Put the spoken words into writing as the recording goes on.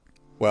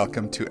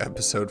Welcome to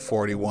episode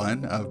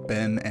 41 of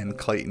Ben and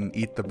Clayton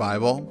Eat the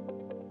Bible.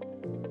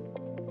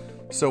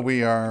 So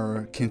we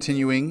are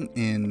continuing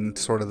in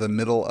sort of the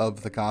middle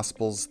of the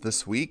Gospels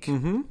this week.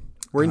 Mm-hmm.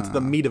 We're into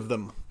the meat of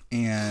them.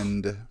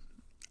 And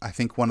I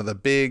think one of the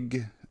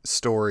big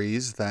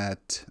stories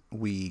that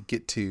we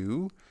get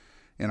to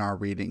in our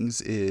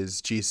readings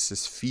is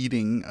Jesus'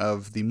 feeding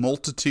of the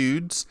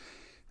multitudes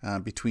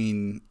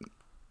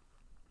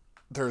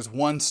There's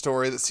one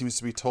story that seems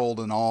to be told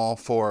in all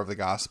four of the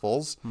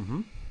Gospels.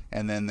 Mm-hmm.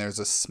 And then there's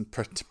a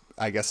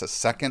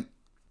second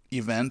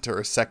event or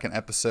a second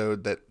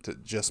episode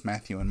that just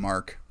Matthew and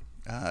Mark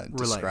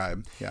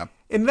describe. Yeah.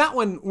 In that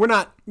one, we're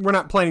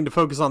not planning to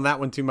focus on that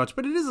one too much,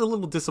 but it is a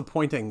little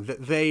disappointing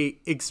that they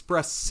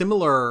express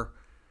similar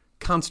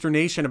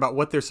consternation about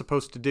what they're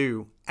supposed to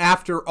do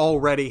after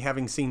already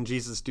having seen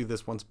Jesus do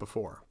this once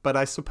before. But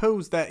I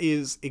suppose that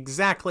is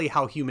exactly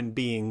how human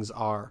beings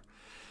are.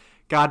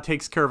 God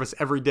takes care of us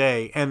every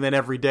day, and then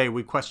every day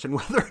we question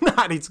whether or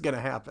not it's going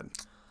to happen.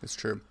 It's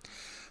true.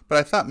 But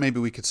I thought maybe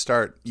you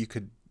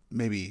could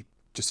maybe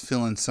just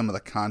fill in some of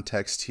the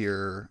context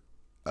here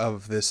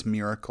of this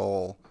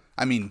miracle.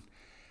 I mean,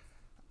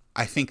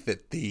 I think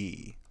that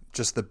the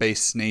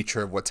base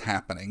nature of what's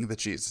happening, that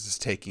Jesus is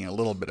taking a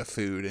little bit of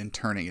food and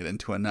turning it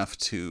into enough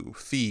to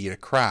feed a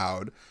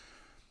crowd.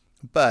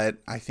 But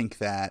I think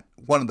that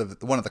one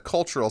of the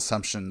cultural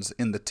assumptions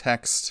in the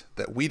text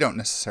that we don't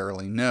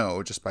necessarily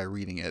know just by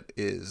reading it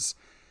is,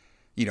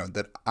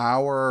 that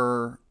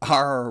our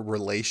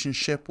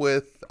relationship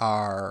with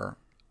our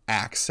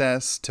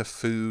access to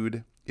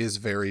food is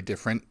very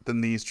different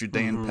than these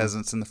Judean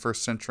peasants in the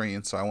first century.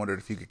 And so I wondered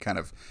if you could kind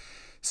of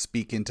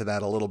speak into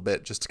that a little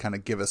bit, just to kind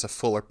of give us a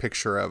fuller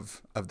picture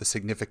of the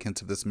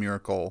significance of this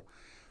miracle,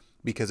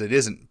 because it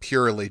isn't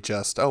purely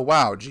just, oh,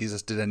 wow,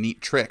 Jesus did a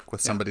neat trick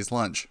with somebody's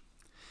lunch.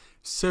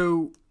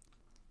 So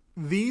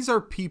these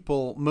are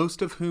people,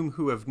 most of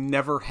who have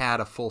never had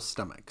a full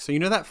stomach. So you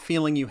know that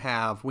feeling you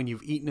have when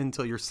you've eaten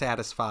until you're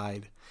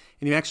satisfied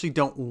and you actually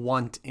don't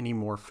want any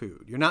more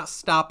food. You're not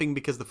stopping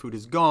because the food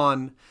is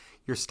gone.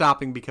 You're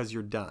stopping because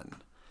you're done.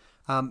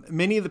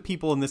 Many of the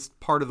people in this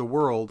part of the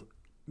world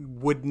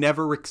would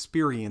never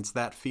experience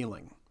that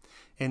feeling.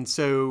 And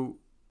so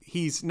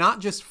he's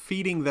not just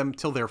feeding them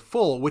till they're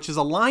full, which is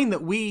a line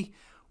that we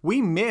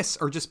miss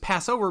or just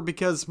pass over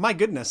because, my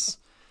goodness,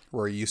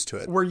 we're used to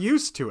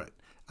it.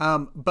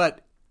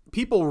 But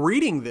people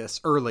reading this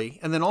early,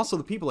 and then also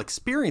the people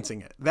experiencing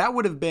it, that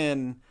would have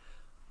been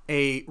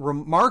a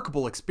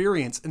remarkable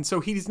experience. And so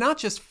he's not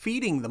just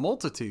feeding the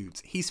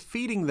multitudes, he's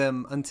feeding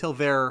them until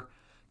they're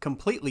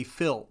completely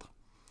filled.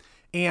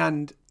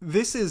 And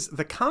this is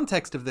the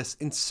context of this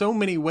in so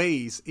many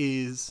ways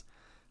is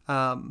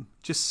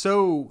just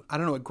so,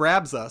 it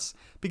grabs us,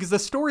 because the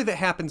story that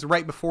happens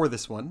right before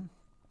this one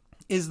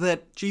is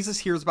that Jesus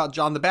hears about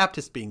John the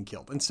Baptist being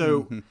killed. And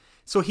so,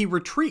 so he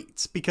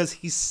retreats because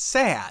he's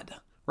sad,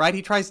 right?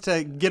 He tries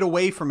to get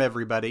away from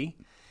everybody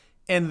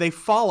and they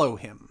follow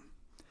him.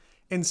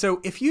 And so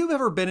if you've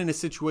ever been in a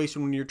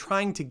situation when you're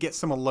trying to get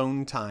some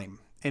alone time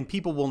and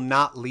people will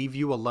not leave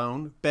you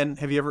alone, Ben,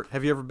 have you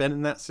ever been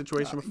in that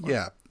situation before?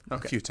 Yeah.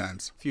 Okay. A few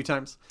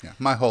times. Yeah.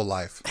 My whole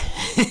life.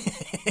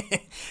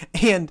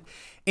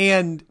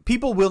 And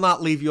people will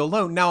not leave you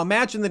alone. Now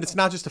imagine that it's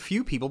not just a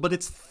few people, but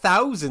it's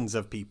thousands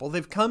of people.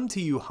 They've come to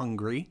you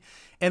hungry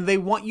and they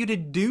want you to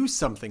do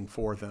something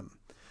for them.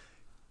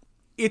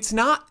 It's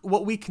not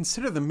what we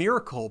consider the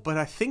miracle, but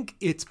I think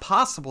it's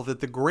possible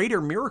that the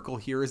greater miracle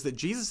here is that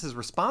Jesus'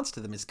 response to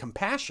them is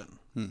compassion.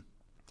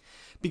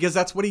 Because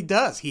that's what he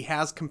does. He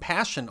has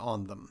compassion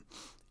on them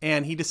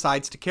and he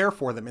decides to care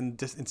for them.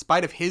 And in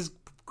spite of his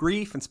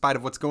grief, in spite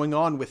of what's going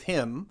on with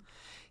him,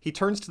 he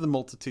turns to the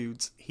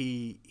multitudes.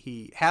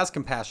 He has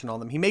compassion on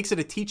them. He makes it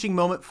a teaching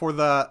moment for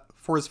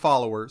his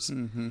followers.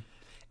 Mm-hmm.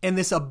 And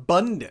this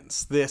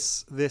abundance,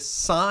 this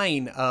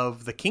sign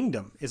of the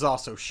kingdom is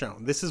also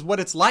shown. This is what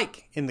it's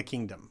like in the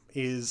kingdom,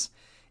 is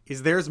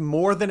there's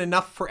more than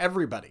enough for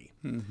everybody.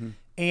 Mm-hmm.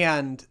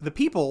 And the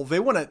people,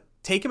 they want to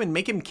take him and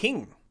make him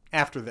king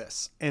after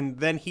this. And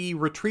then he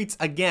retreats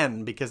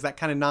again because that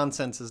kind of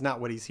nonsense is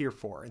not what he's here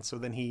for. And so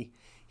then he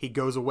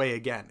goes away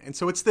again. And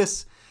so it's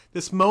this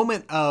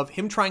moment of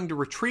him trying to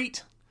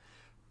retreat,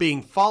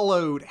 being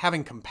followed,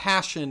 having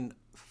compassion,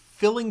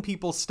 filling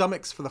people's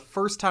stomachs for the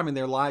first time in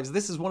their lives.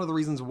 This is one of the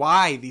reasons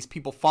why these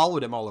people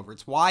followed him all over.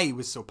 It's why he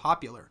was so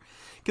popular.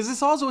 Because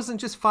this also isn't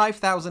just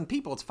 5,000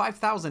 people, it's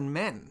 5,000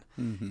 men.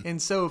 Mm-hmm.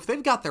 And so if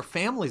they've got their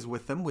families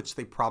with them, which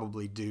they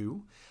probably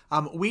do,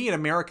 we in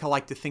America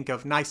like to think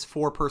of nice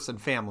 4-person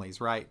families,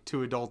 right?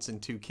 2 adults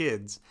and 2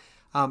 kids.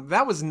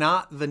 That was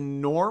not the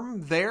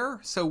norm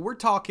there. So we're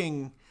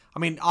talking,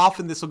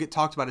 often this will get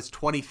talked about as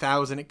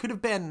 20,000. It could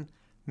have been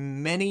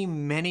many,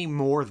 many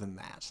more than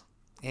that.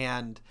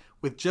 And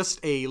with just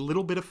a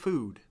little bit of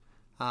food,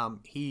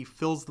 he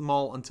fills them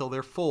all until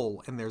they're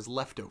full and there's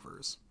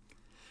leftovers.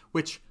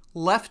 Which,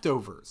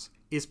 leftovers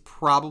is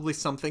probably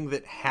something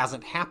that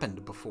hasn't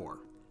happened before.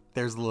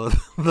 There's the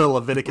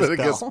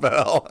Leviticus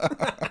bell.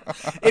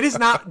 It has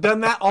not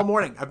done that all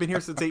morning. I've been here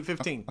since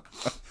 8:15.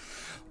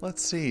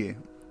 Let's see.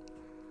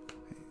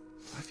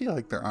 I feel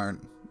like there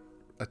aren't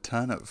a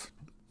ton of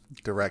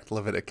direct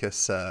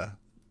Leviticus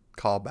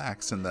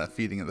callbacks in the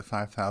feeding of the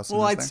 5,000.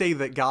 Well, I'd say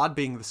that God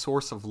being the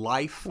source of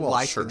life,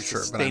 life and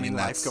sustaining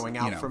life going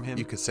out from him.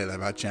 You could say that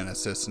about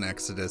Genesis and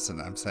Exodus,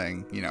 and I'm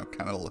saying,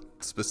 kind of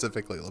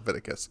specifically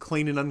Leviticus.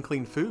 Clean and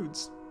unclean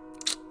foods.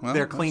 Well,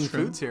 they're clean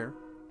foods here.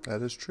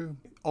 That is true.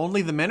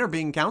 Only the men are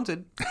being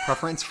counted.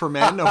 Preference for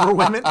men over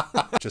women.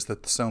 Just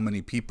that so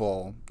many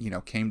people,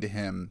 came to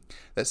him,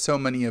 that so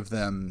many of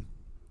them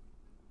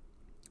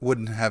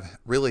wouldn't have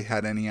really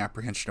had any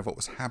apprehension of what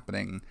was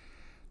happening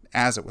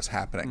as it was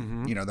happening.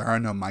 Mm-hmm. There are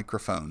no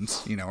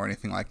microphones, or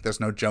anything like, there's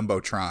no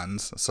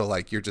jumbotrons. So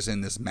like, you're just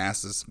in this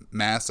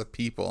mass of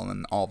people, and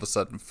then all of a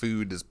sudden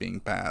food is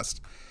being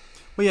passed.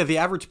 Well, yeah, the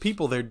average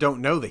people there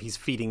don't know that he's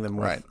feeding them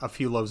with a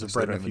few loaves of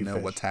bread and a few fish. They don't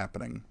even know what's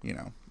happening,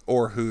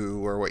 or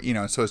who or what,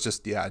 so it's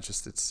just,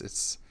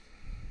 it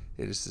is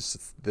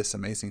just this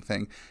amazing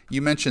thing.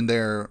 You mentioned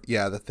there,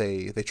 that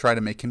they try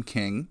to make him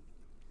king.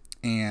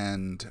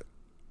 And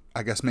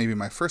I guess maybe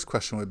my first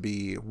question would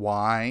be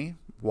why,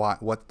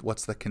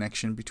 what's the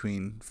connection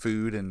between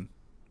food and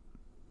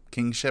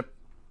kingship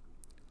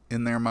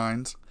in their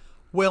minds?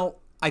 Well,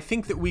 I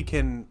think that we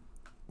can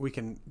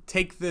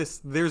take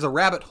this, there's a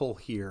rabbit hole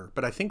here,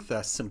 but I think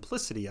the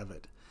simplicity of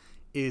it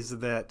is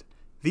that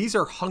these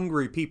are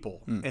hungry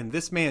people, and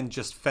this man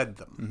just fed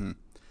them. Mm-hmm.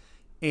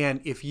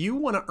 And if you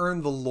want to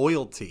earn the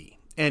loyalty,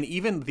 and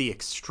even the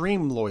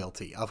extreme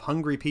loyalty of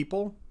hungry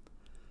people,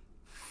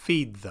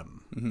 feed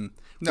them. Mm-hmm.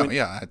 No,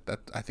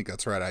 I think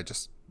that's right. I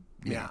just,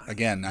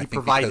 again, I think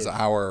provided.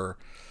 Because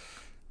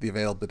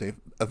the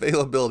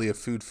availability of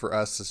food for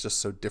us is just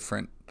so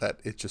different that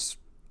it just,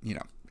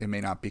 it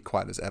may not be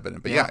quite as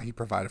evident. But he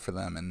provided for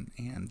them, and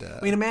I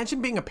mean, imagine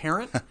being a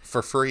parent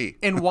for free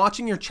and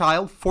watching your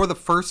child for the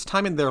first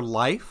time in their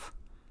life,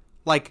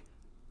 like,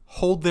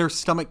 hold their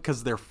stomach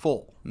because they're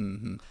full.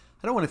 Mm-hmm.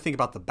 I don't want to think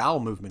about the bowel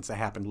movements that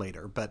happened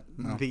later, but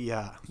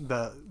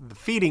the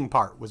feeding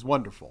part was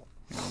wonderful.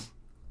 Yeah.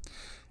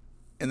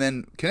 And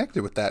then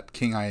connected with that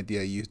king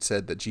idea, you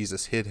said that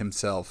Jesus hid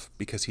himself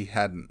because he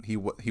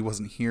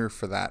wasn't here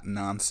for that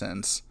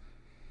nonsense.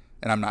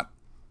 And I'm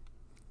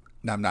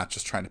not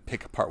just trying to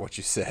pick apart what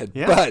you said,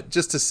 but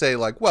just to say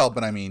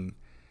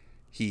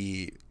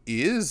he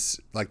is,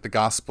 like, the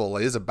gospel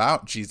is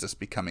about Jesus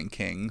becoming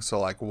king. So,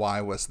 like,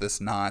 why was this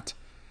not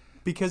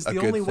because the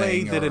only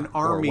way that an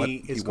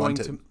army is going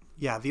to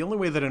the only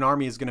way that an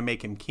army is going to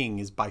make him king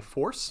is by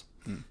force.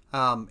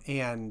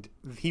 And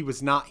he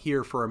was not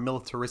here for a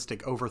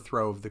militaristic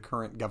overthrow of the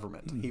current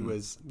government.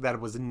 Mm-hmm.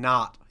 That was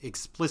not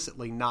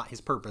explicitly not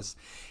his purpose.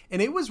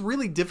 And it was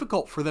really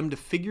difficult for them to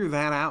figure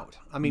that out.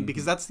 I mean,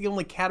 because that's the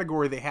only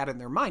category they had in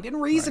their mind,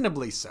 and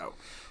reasonably so.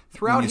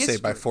 Throughout history. When you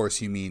say by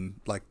force, you mean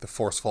like the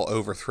forceful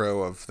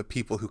overthrow of the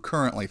people who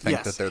currently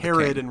think that they're the king.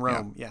 Herod in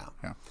Rome, yeah.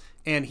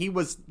 And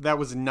that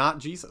was not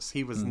Jesus.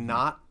 He was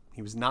not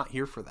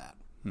here for that.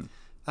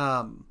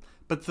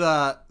 But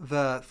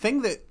the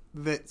thing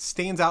that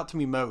stands out to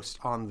me most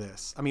on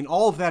this, I mean,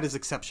 all of that is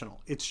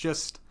exceptional. It's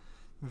just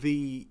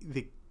the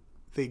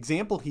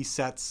example he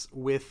sets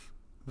with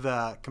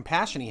the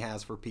compassion he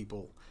has for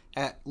people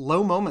at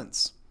low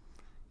moments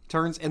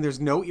turns, and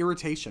there's no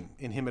irritation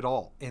in him at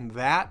all. And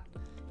that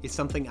is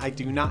something I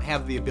do not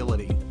have the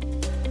ability.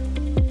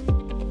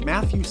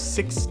 Matthew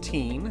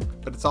 16,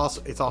 but it's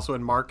also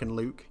in Mark and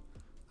Luke.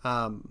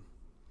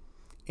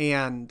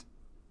 And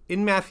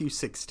in Matthew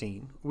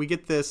 16, we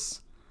get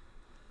this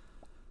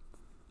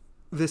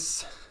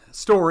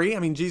story. I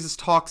mean, Jesus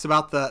talks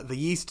about the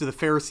yeast of the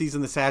Pharisees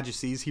and the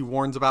Sadducees. He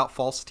warns about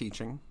false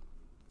teaching.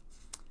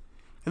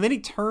 And then he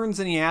turns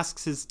and he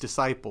asks his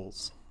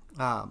disciples,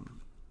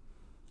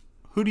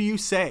 who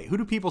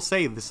do people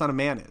say the Son of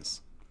Man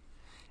is?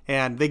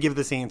 And they give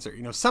this answer.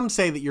 Some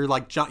say that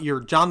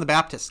you're John the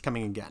Baptist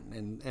coming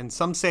again. And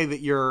some say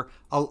that you're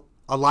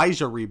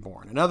Elijah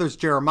reborn. And others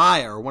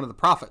Jeremiah or one of the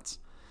prophets.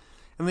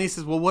 And then he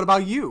says, well, what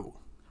about you?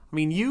 I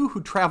mean, you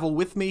who travel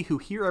with me, who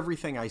hear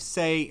everything I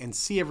say and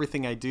see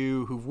everything I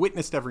do, who've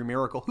witnessed every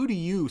miracle, who do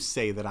you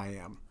say that I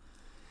am?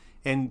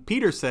 And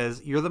Peter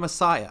says, you're the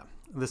Messiah,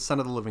 the Son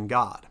of the living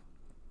God.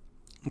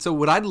 And so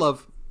what I'd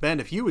love,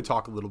 Ben, if you would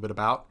talk a little bit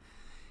about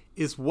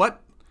is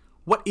what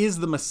is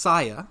the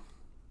Messiah?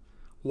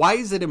 Why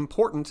is it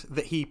important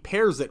that he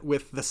pairs it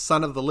with the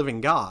Son of the living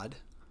God?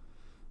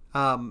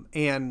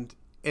 And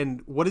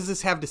what does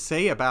this have to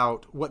say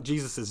about what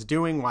Jesus is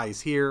doing, why he's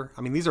here?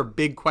 I mean, these are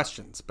big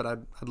questions, but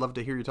I'd love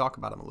to hear you talk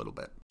about them a little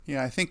bit.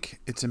 Yeah, I think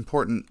it's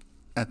important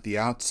at the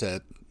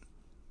outset,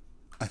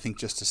 I think,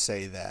 just to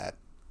say that,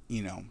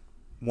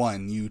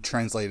 one, you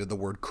translated the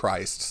word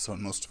Christ. So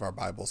in most of our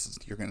Bibles,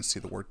 you're going to see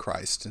the word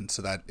Christ. And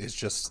so that is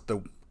just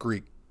the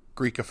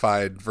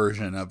Greekified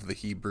version of the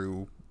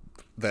Hebrew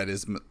that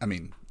is,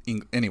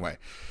 anyway,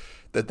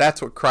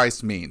 that's what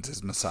Christ means,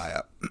 is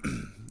Messiah.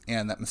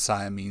 And that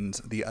Messiah means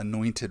the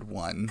anointed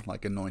one,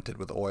 like anointed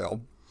with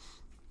oil,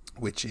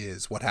 which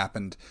is what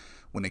happened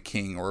when a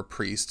king or a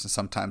priest, and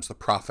sometimes the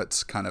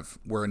prophets kind of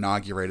were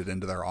inaugurated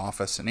into their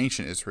office in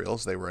ancient Israel,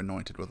 as they were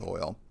anointed with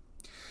oil.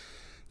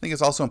 think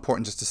it's also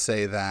important just to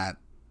say that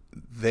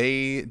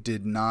they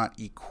did not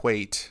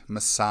equate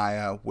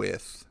Messiah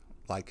with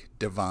like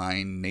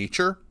divine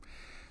nature.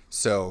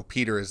 So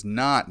Peter is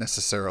not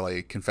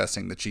necessarily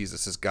confessing that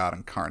Jesus is God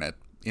incarnate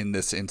in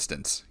this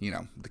instance,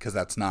 because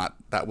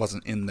that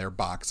wasn't in their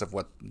box of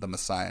what the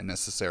Messiah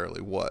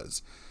necessarily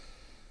was.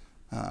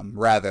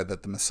 Rather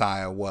that the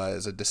Messiah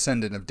was a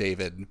descendant of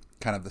David,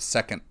 kind of a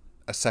second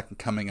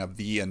coming of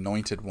the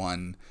anointed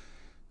one.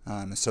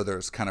 So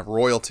there's kind of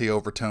royalty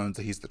overtones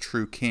that he's the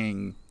true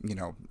king.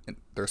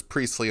 There's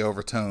priestly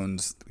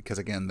overtones because,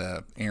 again,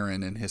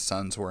 Aaron and his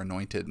sons were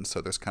anointed, and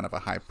so there's kind of a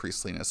high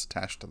priestliness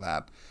attached to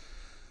that.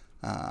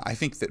 I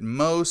think that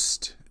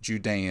most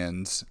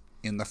Judeans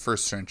in the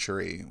first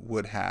century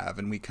would have,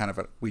 and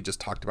we just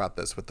talked about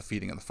this with the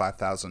feeding of the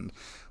 5,000,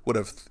 would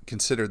have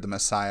considered the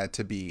Messiah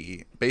to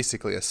be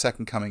basically a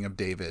second coming of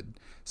David,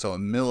 so a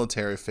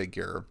military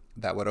figure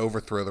that would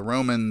overthrow the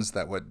Romans,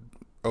 that would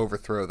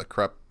overthrow the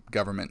corrupt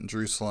government in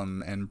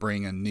Jerusalem and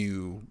bring a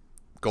new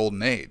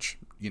golden age,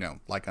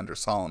 like under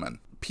Solomon.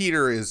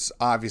 Peter is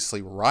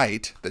obviously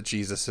right that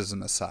Jesus is a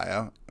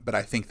Messiah, but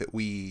I think that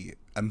we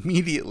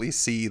immediately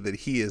see that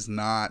he is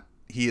not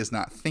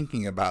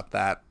thinking about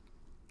that.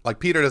 Like,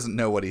 Peter doesn't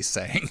know what he's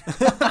saying.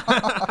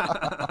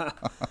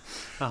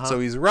 So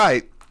he's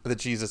right that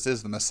Jesus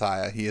is the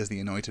Messiah. He is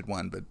the anointed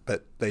one,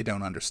 but they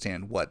don't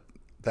understand what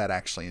that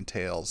actually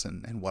entails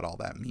and what all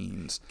that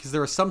means. Because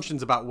their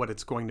assumptions about what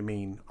it's going to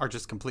mean are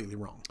just completely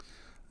wrong.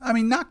 I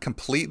mean, not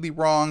completely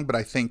wrong, but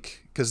I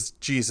think because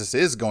Jesus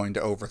is going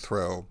to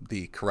overthrow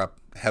the corrupt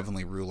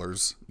heavenly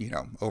rulers,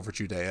 over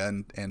Judea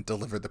and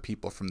deliver the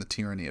people from the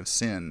tyranny of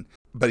sin.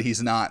 But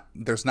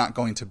there's not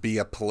going to be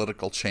a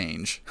political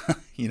change,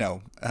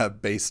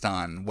 based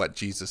on what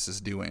Jesus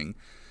is doing,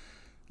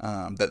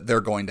 that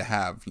they're going to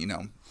have,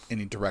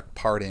 any direct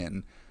part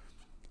in.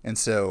 And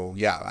so,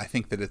 I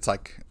think that it's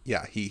like,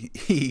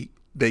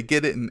 they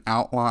get it in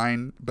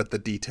outline, but the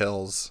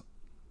details,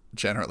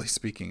 generally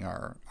speaking,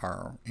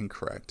 are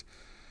incorrect.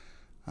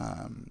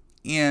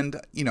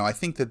 And I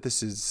think that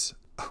this is,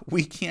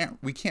 we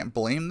can't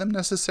blame them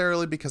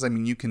necessarily, because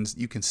you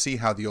can see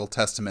how the Old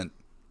Testament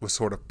was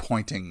sort of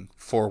pointing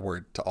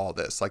forward to all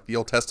this. Like, the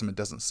Old Testament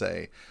doesn't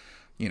say,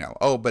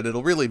 but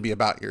it'll really be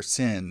about your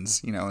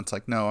sins. It's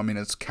like, no,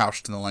 it's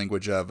couched in the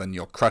language of, and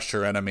you'll crush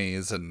your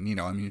enemies. And,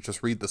 you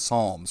just read the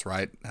Psalms,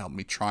 right? Help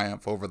me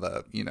triumph over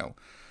the,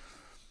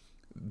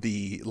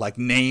 the like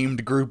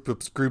named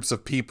groups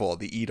of people,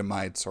 the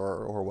Edomites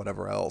or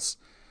whatever else.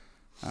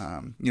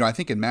 I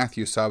think in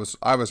Matthew, so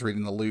I was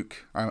reading the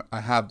Luke,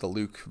 I have the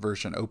Luke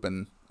version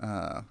open,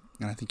 and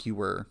I think you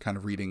were kind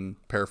of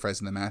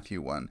paraphrasing the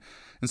Matthew one.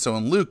 And so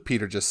in Luke,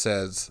 Peter just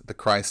says the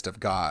Christ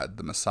of God,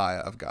 the Messiah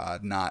of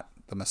God, not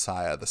the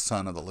Messiah, the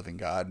Son of the living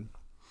God.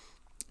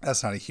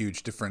 That's not a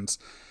huge difference.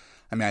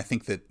 I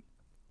think that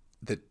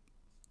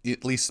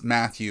at least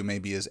Matthew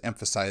maybe is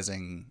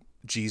emphasizing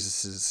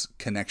Jesus's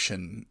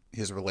connection,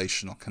 his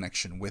relational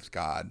connection with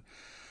God.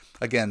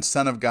 Again,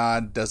 Son of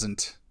God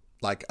doesn't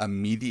like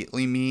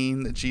immediately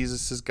mean that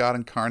Jesus is God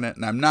incarnate.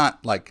 And I'm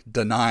not like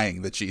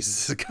denying that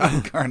Jesus is God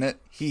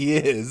incarnate. He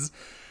is.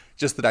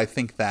 Just that I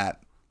think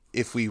that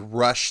if we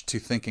rush to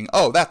thinking,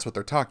 oh, that's what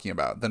they're talking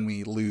about, then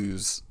we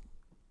lose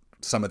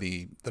some of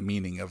the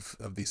meaning of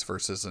these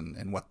verses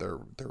and what they're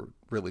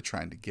really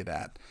trying to get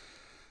at.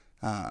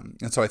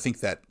 And so I think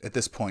that at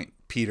this point,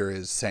 Peter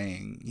is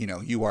saying,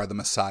 you are the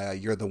Messiah.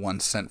 You're the one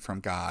sent from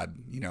God,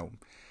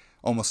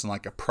 almost in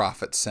like a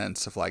prophet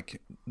sense of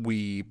like,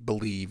 we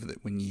believe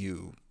that when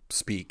you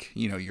speak,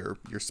 you're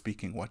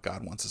speaking what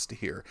God wants us to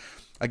hear.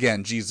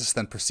 Again, Jesus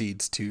then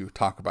proceeds to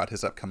talk about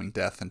his upcoming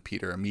death, and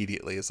Peter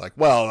immediately is like,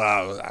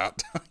 well,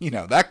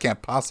 that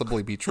can't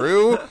possibly be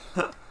true.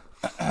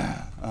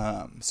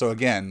 So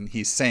again,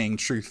 he's saying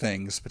true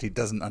things, but he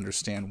doesn't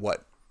understand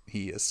what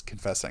he is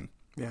confessing.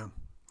 Yeah.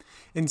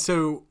 And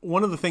so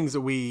one of the things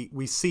that we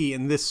see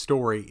in this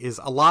story is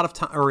a lot of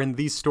time, or in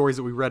these stories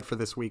that we read for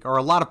this week, are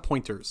a lot of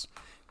pointers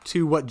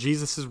to what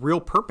Jesus's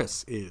real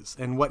purpose is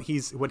and what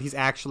he's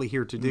actually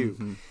here to do.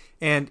 Mm-hmm.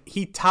 And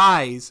he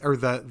ties, or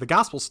the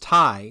Gospels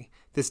tie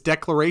this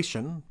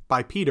declaration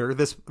by Peter,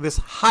 this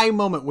high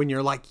moment when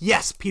you're like,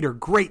 yes, Peter,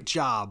 great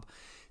job,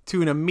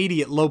 to an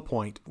immediate low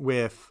point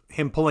with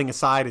him pulling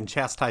aside and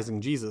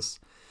chastising Jesus.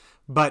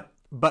 But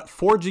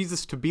for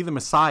Jesus to be the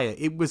Messiah,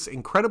 it was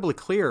incredibly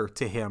clear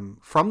to him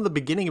from the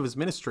beginning of his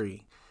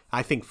ministry,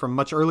 I think from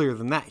much earlier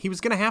than that, he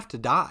was going to have to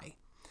die.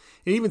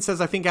 It even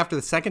says, I think after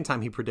the second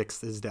time he predicts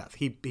his death,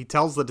 he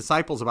tells the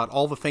disciples about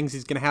all the things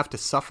he's going to have to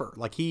suffer.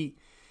 Like he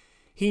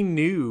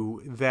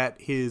knew that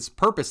his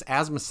purpose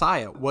as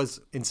Messiah was,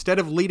 instead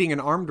of leading an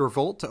armed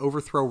revolt to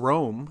overthrow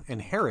Rome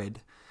and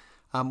Herod,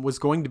 was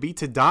going to be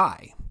to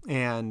die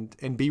and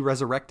be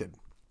resurrected.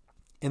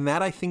 And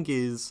that, I think,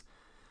 is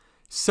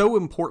so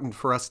important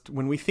for us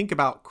when we think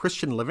about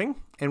Christian living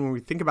and when we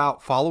think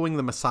about following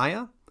the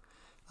Messiah,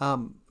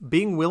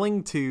 being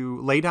willing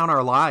to lay down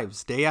our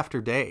lives day after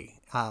day.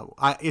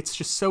 It's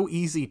just so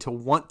easy to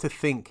want to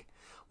think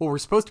what we're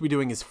supposed to be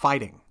doing is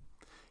fighting.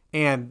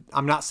 And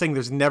I'm not saying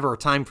there's never a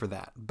time for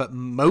that, but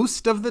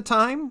most of the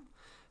time,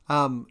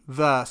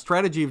 the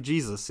strategy of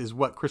Jesus is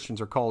what Christians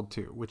are called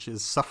to, which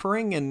is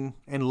suffering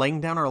and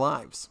laying down our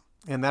lives.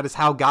 And that is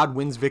how God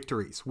wins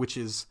victories, which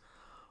is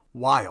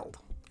wild.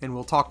 And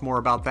we'll talk more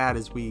about that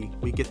as we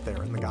get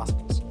there in the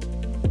Gospels.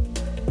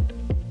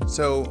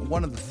 So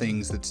one of the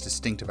things that's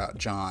distinct about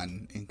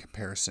John in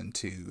comparison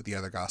to the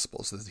other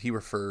Gospels is he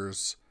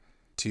refers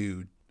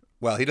to,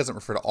 well, he doesn't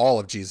refer to all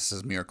of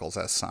Jesus' miracles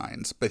as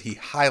signs, but he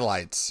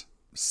highlights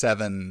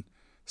 7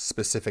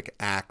 specific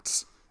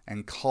acts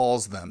and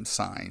calls them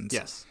signs.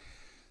 Yes.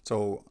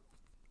 So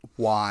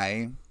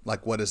why,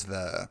 like, what is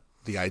the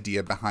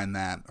idea behind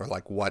that? Or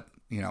like what,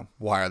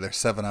 why are there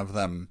 7 of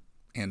them?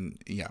 And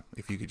yeah,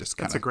 if you could just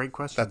kind of... That's a great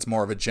question. That's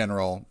more of a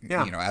general,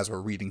 as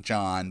we're reading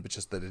John, but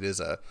just that it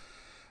is a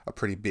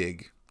pretty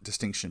big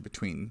distinction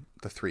between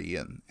the 3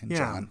 and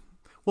John.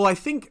 Well, I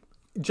think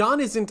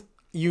John isn't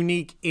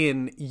unique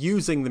in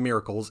using the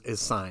miracles as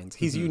signs.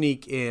 He's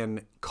unique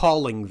in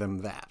calling them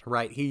that,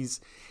 right?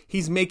 He's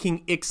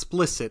making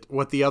explicit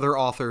what the other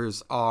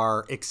authors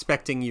are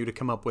expecting you to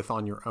come up with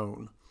on your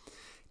own.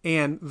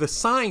 And the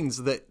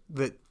signs that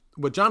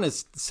what John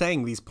is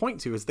saying these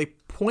point to is they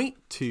point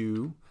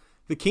to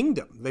the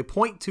kingdom. They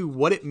point to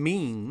what it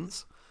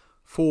means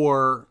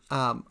for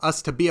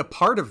us to be a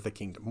part of the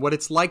kingdom, what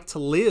it's like to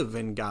live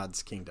in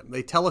God's kingdom.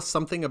 They tell us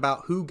something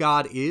about who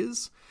God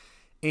is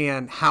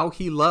and how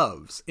he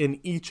loves in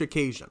each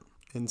occasion.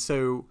 And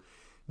so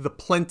the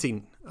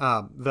plenty,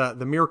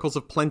 the miracles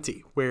of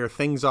plenty, where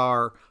things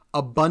are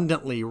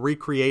abundantly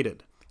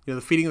recreated.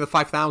 The feeding of the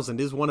 5,000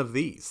 is one of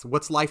these.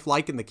 What's life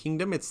like in the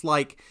kingdom? It's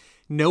like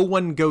no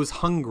one goes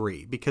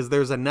hungry because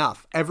there's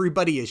enough.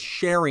 Everybody is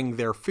sharing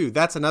their food.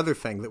 That's another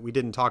thing that we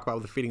didn't talk about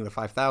with the feeding of the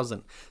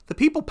 5,000. The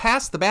people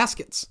passed the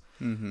baskets,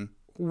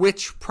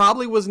 which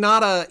probably was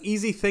not an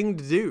easy thing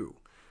to do.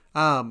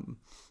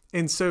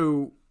 And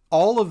so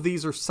all of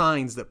these are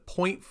signs that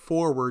point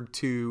forward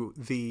to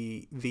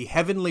the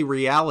heavenly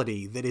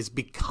reality that is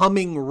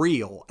becoming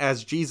real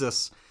as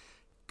Jesus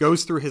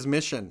goes through his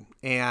mission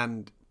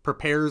and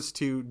prepares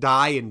to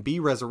die and be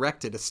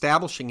resurrected,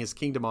 establishing his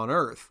kingdom on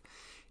earth.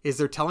 Is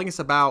they're telling us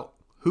about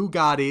who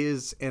God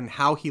is and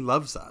how he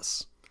loves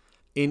us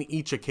in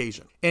each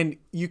occasion. And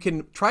you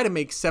can try to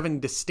make 7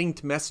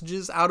 distinct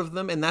messages out of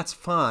them, and that's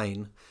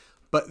fine.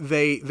 But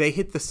they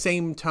hit the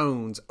same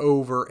tones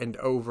over and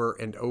over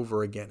and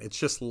over again. It's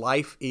just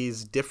life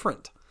is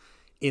different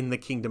in the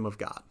kingdom of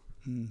God.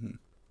 Mm-hmm.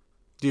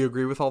 Do you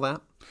agree with all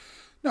that?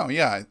 No,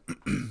 yeah.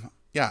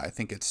 Yeah, I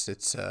think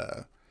it's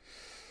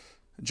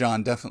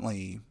John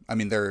definitely, I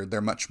mean,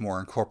 they're much more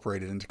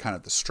incorporated into kind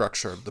of the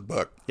structure of the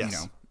book,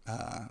 yes.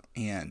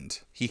 And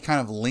he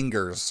kind of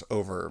lingers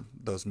over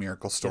those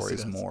miracle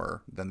stories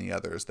more than the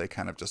others. They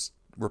kind of just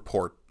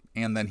report,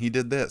 and then he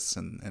did this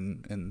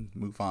and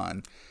move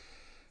on.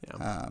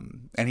 Yeah.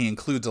 And he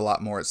includes a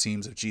lot more, it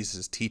seems, of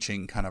Jesus'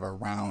 teaching kind of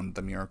around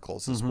the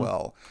miracles as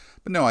well.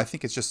 But no, I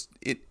think it's just,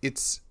 it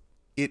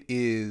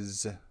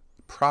is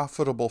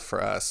profitable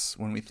for us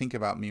when we think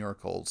about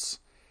miracles,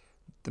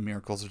 the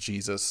miracles of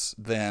Jesus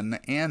then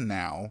and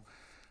now.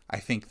 I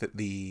think that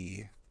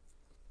the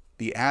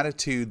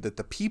attitude that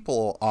the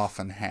people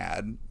often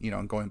had,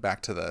 and going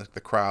back to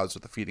the crowds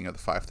with the feeding of the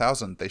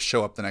 5,000, they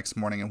show up the next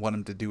morning and want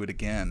him to do it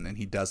again, and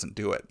he doesn't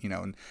do it,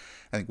 and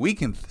I think we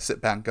can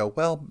sit back and go,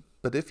 well,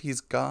 but if he's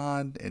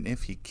God and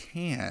if he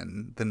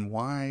can, then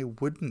why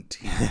wouldn't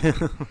he?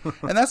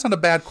 And that's not a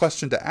bad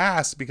question to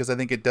ask, because I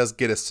think it does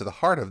get us to the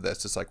heart of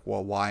this. It's like,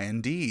 well, why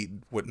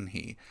indeed wouldn't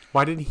he?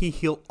 Why didn't he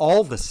heal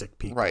all the sick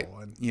people? Right.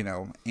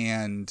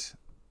 And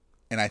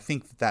I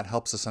think that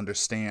helps us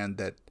understand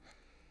that,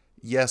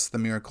 yes, the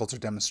miracles are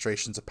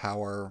demonstrations of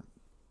power.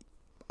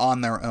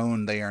 On their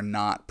own, they are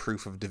not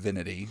proof of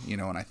divinity,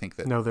 and I think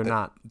that no, they're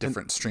not.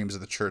 Different streams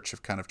of the church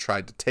have kind of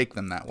tried to take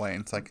them that way,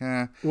 and it's like,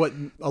 What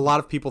a lot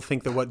of people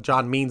think that what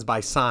John means by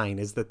sign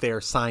is that they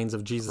are signs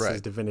of Jesus'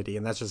 divinity,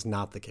 and that's just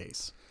not the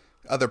case.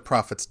 Other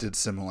prophets did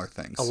similar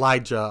things.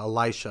 Elijah,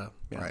 Elisha.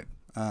 Yeah. Right.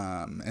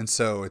 And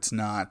so it's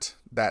not,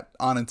 that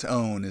on its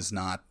own is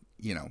not,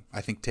 I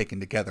think taken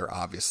together,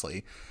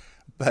 obviously,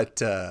 but,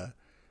 and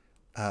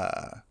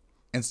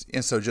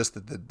so just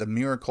that the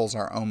miracles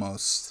are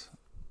almost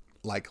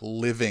like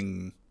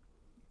living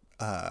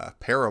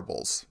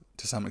parables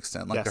to some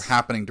extent, like they're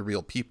happening to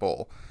real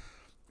people,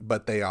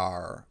 but they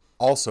are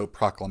also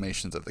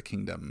proclamations of the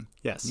kingdom.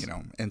 Yes.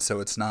 And so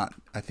it's not,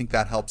 I think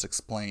that helps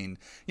explain,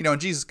 and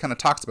Jesus kind of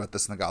talks about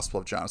this in the Gospel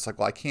of John. It's like,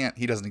 well,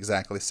 he doesn't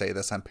exactly say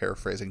this, I'm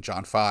paraphrasing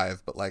John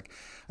 5, but like,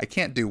 I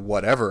can't do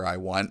whatever I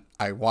want.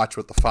 I watch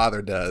what the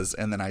Father does,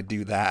 and then I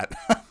do that,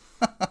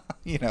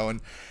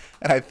 and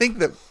I think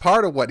that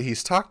part of what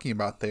he's talking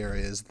about there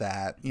is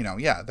that,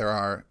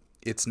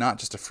 it's not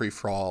just a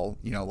free-for-all,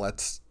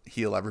 let's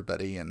heal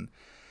everybody. And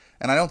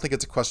I don't think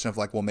it's a question of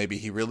like, well, maybe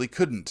he really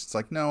couldn't. It's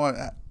like, no,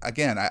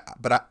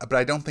 but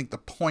I don't think the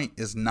point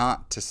is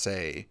not to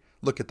say,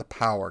 look at the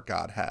power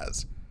God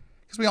has.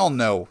 Because we all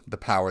know the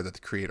power that the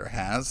Creator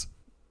has.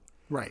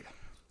 Right.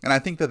 And I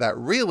think that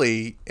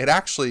really, it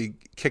actually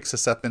kicks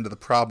us up into the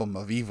problem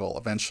of evil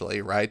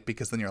eventually, right?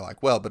 Because then you're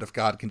like, well, but if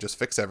God can just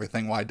fix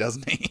everything, why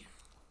doesn't he?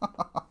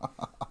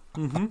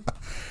 Mm-hmm.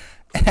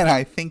 And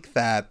I think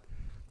that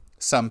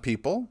some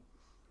people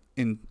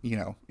in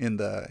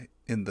the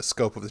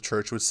scope of the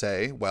church would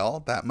say,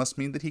 well, that must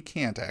mean that he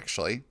can't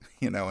actually,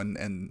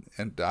 and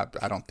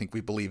I don't think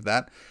we believe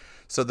that.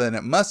 So then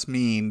it must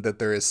mean that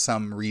there is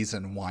some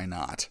reason why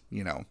not,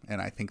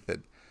 and I think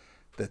that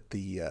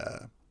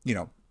the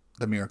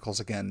miracles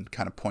again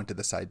kind of point to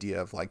this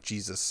idea of like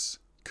Jesus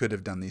could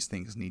have done these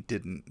things and he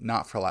didn't,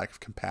 not for lack of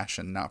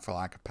compassion, not for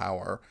lack of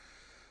power,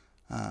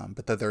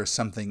 but that there is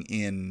something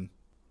in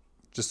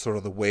just sort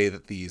of the way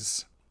that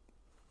these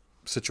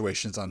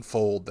situations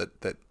unfold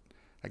that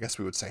I guess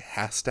we would say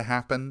has to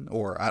happen,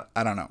 or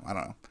I don't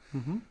know.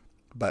 Mm-hmm.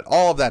 But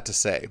all of that to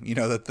say,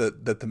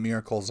 that the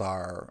miracles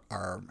are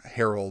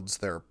heralds,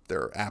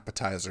 they're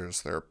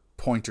appetizers, they're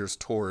pointers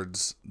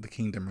towards the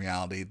kingdom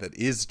reality that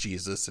is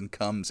Jesus and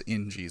comes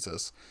in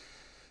Jesus.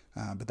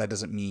 But that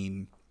doesn't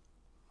mean,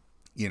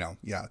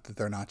 that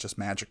they're not just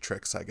magic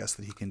tricks, I guess,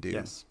 that he can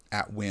do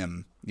at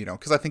whim,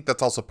 because I think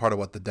that's also part of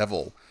what the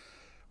devil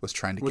was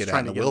trying to get at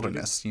in the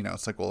wilderness.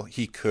 It's like, well,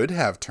 he could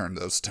have turned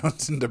those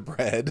stones into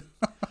bread.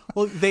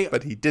 Well,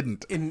 but he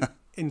didn't.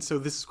 And so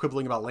this is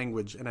quibbling about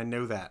language, and I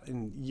know that,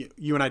 and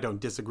you and I don't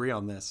disagree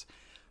on this.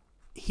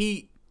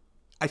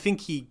 I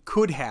think he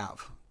could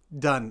have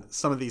done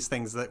some of these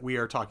things that we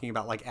are talking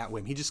about, like at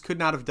whim. He just could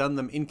not have done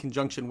them in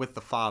conjunction with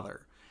the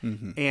Father.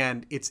 Mm-hmm.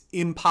 And it's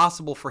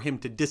impossible for him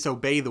to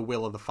disobey the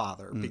will of the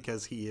Father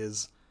because he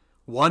is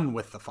one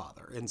with the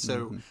Father. And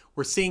so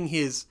we're seeing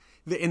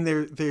and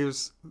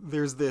there's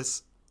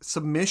this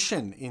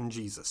submission in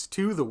Jesus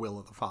to the will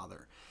of the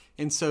Father.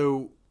 And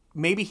so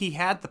maybe he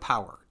had the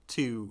power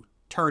to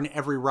turn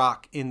every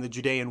rock in the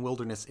Judean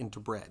wilderness into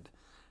bread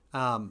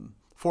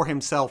for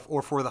himself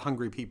or for the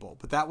hungry people.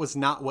 But that was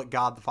not what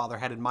God the Father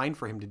had in mind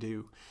for him to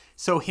do.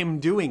 So him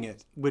doing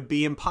it would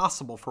be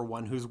impossible for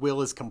one whose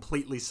will is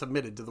completely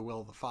submitted to the will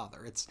of the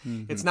Father. It's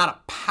not a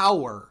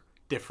power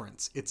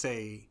difference. It's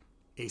a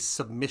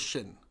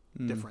submission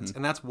difference.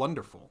 And that's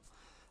wonderful.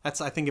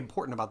 That's, I think,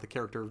 important about the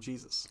character of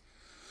Jesus.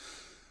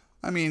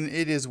 I mean,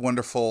 it is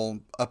wonderful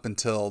up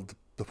until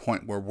the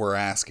point where we're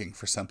asking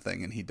for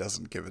something and he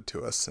doesn't give it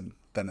to us, and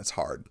then it's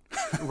hard.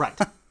 Right.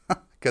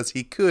 Because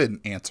he could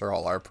answer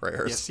all our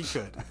prayers. Yes, he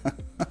could.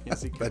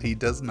 Yes, he could. But he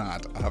does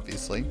not,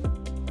 obviously.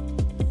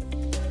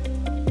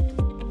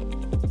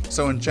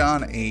 So in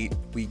John 8,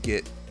 we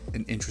get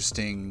an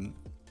interesting,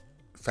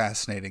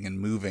 fascinating, and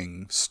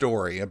moving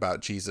story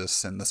about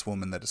Jesus and this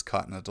woman that is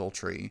caught in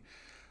adultery.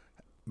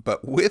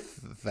 But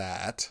with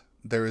that,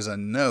 there is a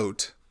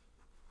note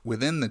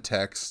within the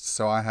text.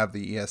 So I have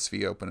the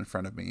ESV open in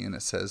front of me, and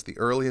it says, the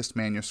earliest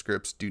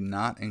manuscripts do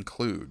not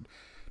include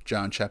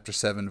John chapter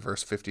 7,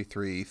 verse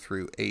 53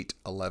 through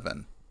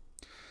 8:11.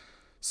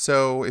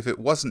 So if it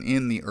wasn't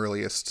in the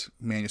earliest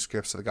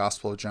manuscripts of the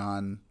Gospel of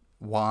John,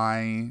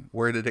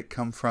 where did it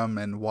come from,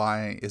 and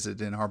why is it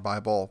in our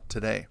Bible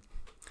today?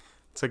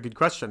 It's a good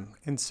question.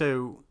 And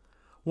so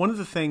one of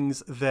the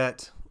things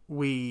that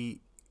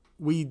we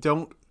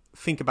don't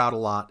think about a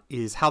lot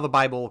is how the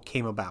Bible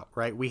came about,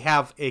 right? We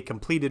have a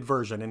completed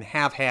version and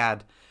have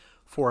had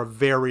for a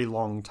very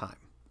long time.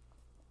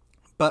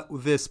 But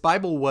this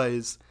Bible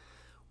was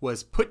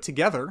put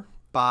together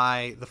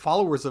by the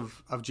followers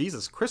of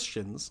Jesus,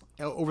 Christians,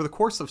 over the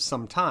course of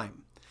some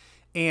time.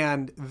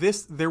 And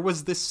there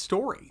was this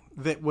story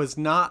that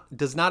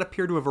does not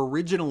appear to have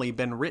originally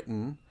been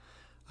written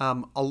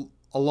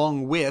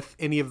along with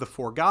any of the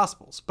four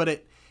Gospels,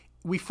 but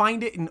we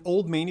find it in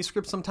old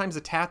manuscripts, sometimes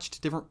attached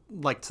to different,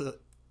 like to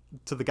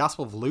the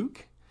Gospel of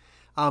Luke.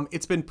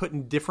 It's been put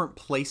in different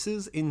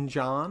places in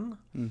John,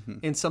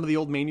 in some of the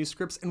old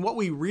manuscripts. And what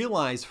we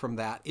realize from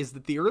that is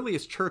that the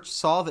earliest church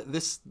saw that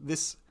this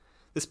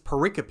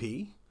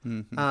pericope,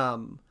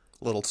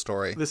 little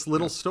story, this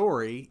little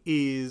story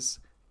is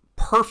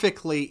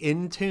perfectly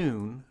in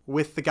tune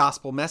with the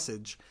gospel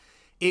message.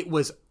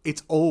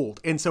 It's old.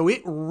 And so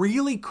it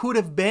really could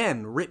have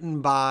been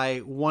written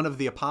by one of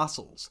the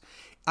apostles.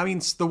 I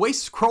mean, the way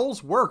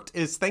scrolls worked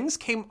is things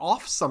came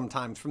off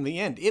sometimes from the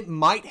end. It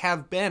might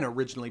have been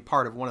originally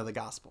part of one of the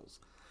Gospels.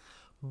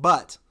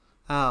 But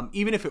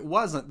even if it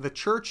wasn't, the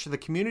church, the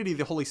community,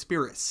 the Holy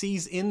Spirit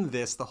sees in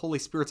this the Holy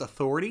Spirit's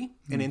authority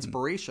and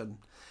inspiration.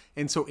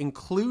 And so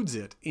includes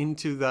it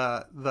into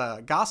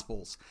the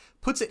Gospels.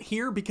 Puts it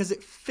here because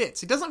it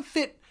fits. It doesn't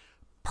fit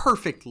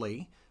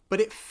perfectly,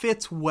 but it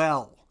fits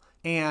well.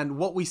 And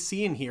what we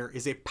see in here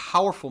is a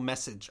powerful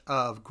message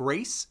of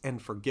grace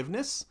and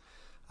forgiveness.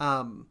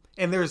 And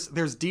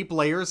there's deep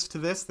layers to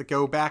this that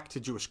go back to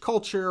Jewish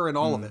culture and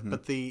all of it.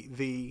 But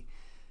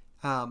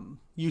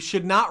you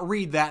should not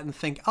read that and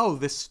think, oh,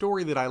 this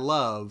story that I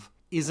love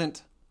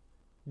isn't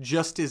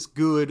just as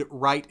good,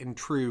 right, and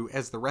true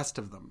as the rest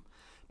of them.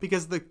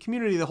 Because the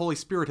community of the Holy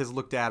Spirit has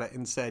looked at it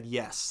and said,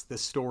 yes,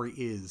 this story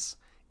is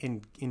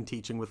in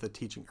teaching with the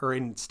teaching, or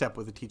in step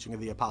with the teaching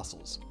of the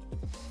apostles.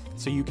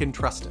 So you can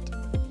trust it.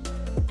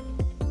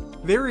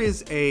 There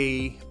is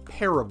a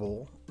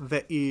parable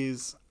that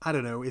is, I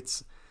don't know,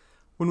 it's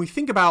when we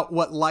think about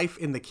what life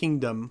in the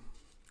kingdom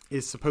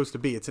is supposed to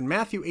be. It's in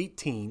Matthew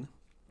 18,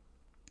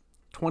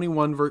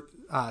 21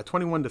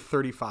 21 to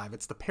 35.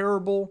 It's the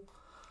parable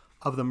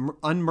of the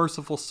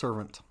unmerciful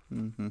servant.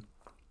 Mm-hmm.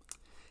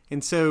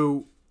 And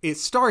so it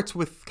starts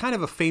with kind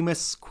of a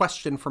famous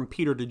question from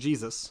Peter to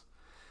Jesus.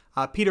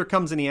 Peter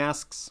comes and he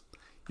asks,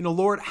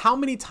 Lord, how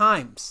many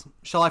times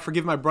shall I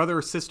forgive my brother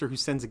or sister who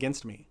sins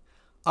against me?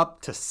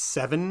 Up to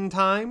 7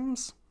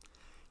 times?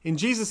 And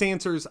Jesus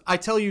answers, I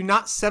tell you,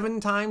 not 7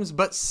 times,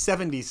 but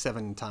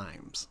 77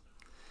 times.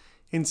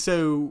 And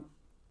so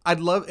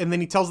and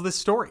then he tells this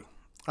story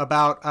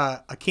about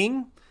a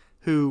king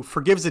who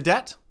forgives a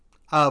debt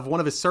of one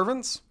of his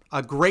servants,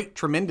 a great,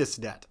 tremendous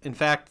debt. In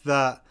fact,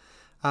 the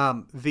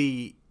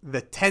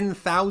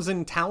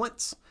 10,000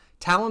 talents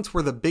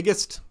were the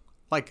biggest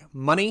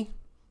money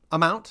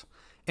amount,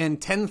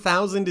 and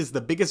 10,000 is the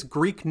biggest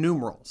Greek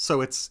numeral.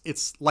 So it's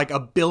like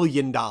 $1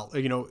 billion.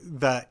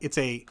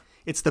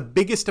 It's the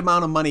biggest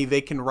amount of money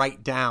they can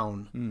write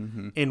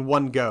down in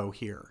one go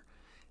here.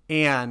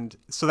 And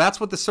so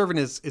that's what the servant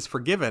is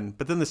forgiven.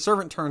 But then the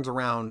servant turns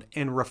around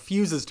and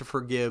refuses to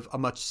forgive a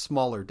much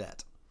smaller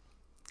debt.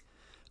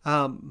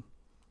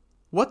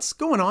 What's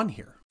going on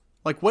here?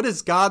 What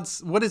is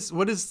God's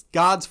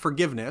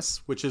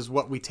forgiveness, which is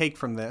what we take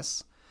from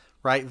this,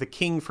 right? The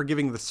king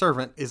forgiving the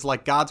servant is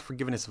like God's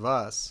forgiveness of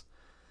us.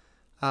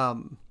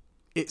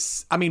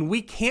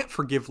 We can't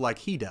forgive like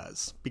he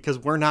does because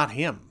we're not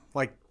him.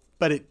 But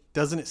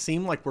doesn't it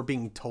seem like we're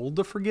being told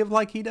to forgive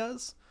like he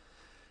does?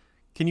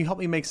 Can you help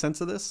me make sense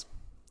of this?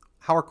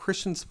 How are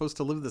Christians supposed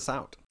to live this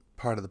out?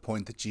 Part of the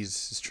point that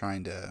Jesus is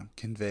trying to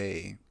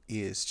convey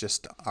is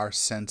just our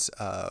sense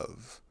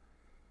of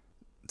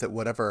that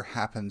whatever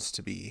happens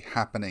to be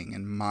happening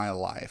in my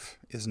life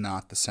is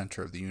not the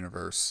center of the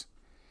universe.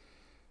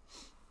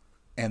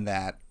 And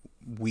that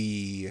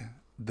the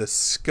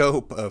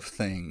scope of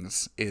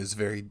things is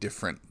very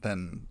different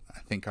than I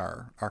think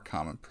our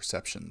common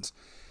perceptions.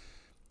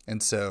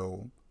 And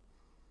so,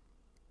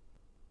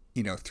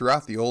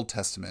 throughout the Old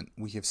Testament,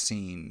 we have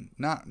seen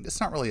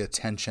it's not really a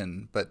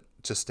tension, but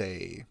just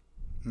I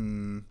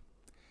don't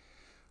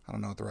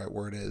know what the right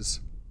word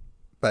is,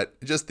 but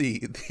just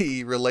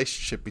the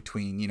relationship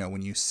between,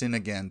 when you sin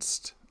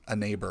against a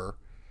neighbor,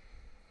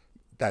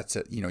 that's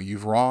it,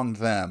 you've wronged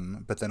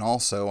them, but then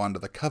also under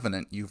the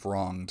covenant, you've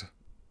wronged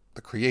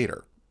the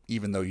Creator,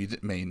 even though you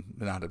may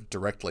not have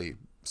directly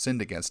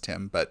sinned against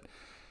him, but,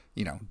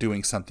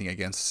 doing something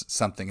against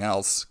something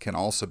else can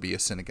also be a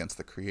sin against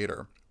the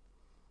Creator.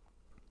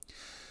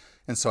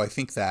 And so I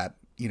think that,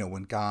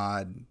 when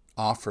God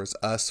offers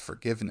us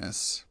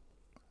forgiveness,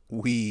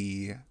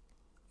 we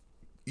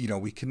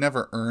can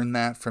never earn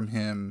that from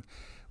him.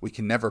 We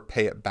can never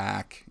pay it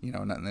back.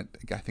 And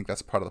I think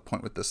that's part of the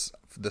point with this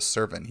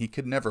servant. He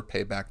could never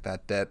pay back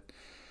that debt.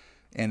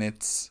 And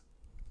it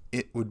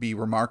would be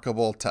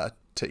remarkable to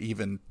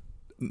even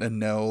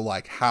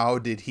know, how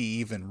did he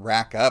even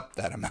rack up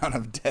that amount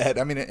of debt?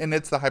 I mean, and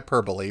it's the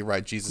hyperbole,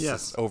 right? Jesus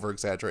is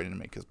over-exaggerating to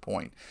make his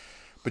point.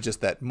 But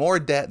just that more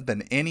debt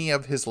than any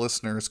of his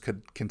listeners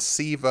could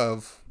conceive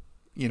of.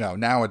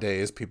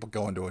 Nowadays people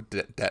go into a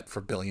debt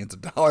for billions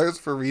of dollars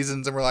for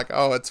reasons, and we're like,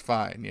 oh, it's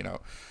fine,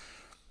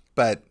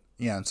 But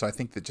and so I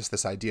think that just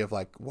this idea of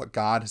what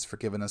God has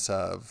forgiven us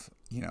of,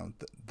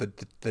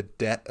 the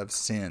debt of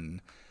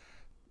sin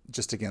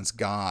just against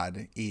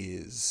God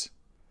is,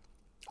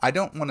 I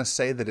don't want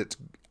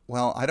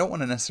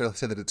to necessarily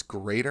say that it's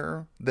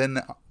greater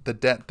than the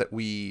debt that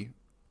we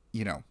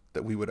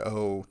would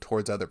owe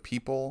towards other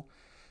people,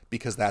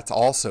 because that's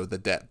also the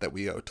debt that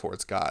we owe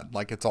towards God.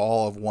 It's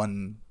all of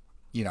one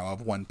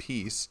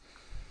piece.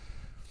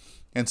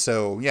 And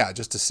so,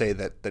 just to say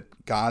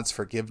that God's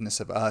forgiveness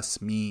of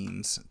us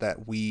means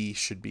that we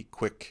should be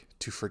quick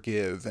to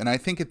forgive. And I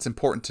think it's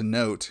important to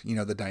note,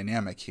 the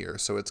dynamic here.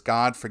 So it's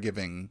God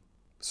forgiving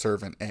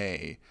servant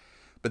A,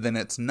 but then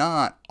it's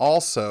not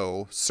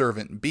also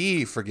servant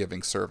B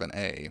forgiving servant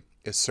A.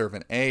 It's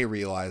servant A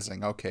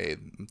realizing, okay,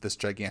 this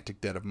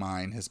gigantic debt of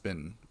mine has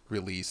been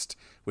released,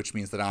 which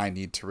means that I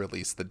need to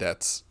release the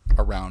debts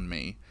around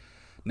me.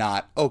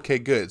 Not, okay,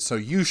 good, so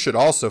you should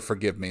also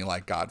forgive me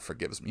like God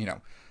forgives me,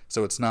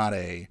 So it's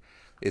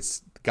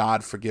it's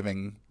God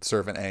forgiving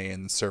servant A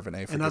and servant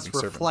A forgiving servant B.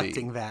 And us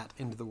reflecting that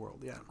into the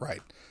world,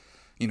 Right.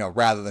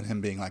 Rather than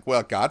him being like,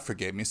 well, God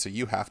forgave me, so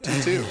you have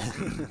to too.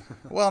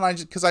 Well, and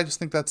because I just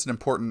think that's an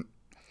important,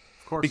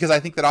 of course, because I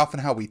think that often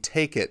how we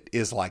take it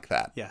is like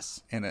that.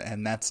 Yes.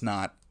 And that's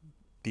not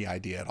the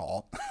idea at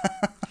all.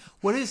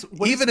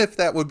 Even if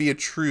that would be a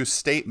true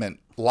statement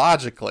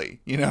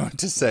logically,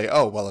 to say,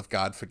 oh, well, if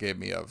God forgave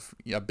me of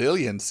a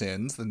billion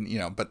sins, then,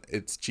 but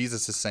it's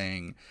Jesus is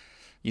saying,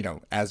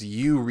 as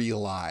you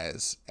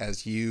realize,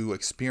 as you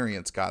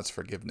experience God's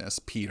forgiveness,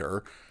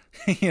 Peter,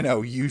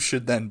 you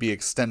should then be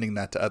extending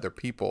that to other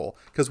people.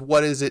 Because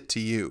what is it to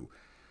you?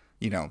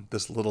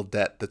 This little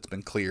debt that's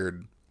been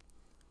cleared,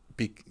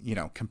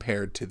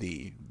 compared to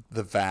the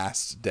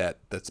vast debt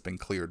that's been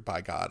cleared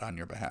by God on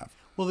your behalf.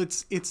 Well,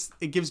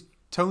 it gives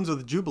tones of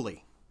the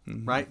Jubilee,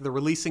 right? The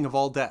releasing of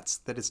all debts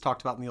that is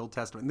talked about in the Old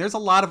Testament. And there's a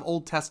lot of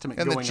Old Testament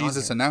going on and that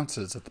Jesus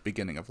announces at the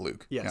beginning of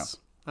Luke. Yes.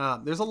 Yeah.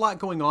 There's a lot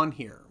going on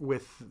here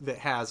that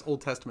has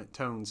Old Testament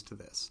tones to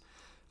this.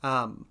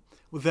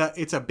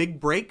 It's a big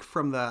break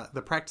from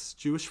the practice of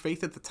Jewish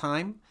faith at the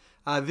time.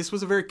 This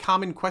was a very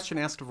common question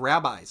asked of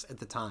rabbis at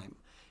the time.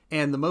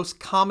 And the most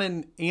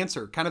common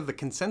answer, kind of the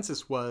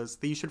consensus, was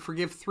that you should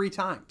forgive 3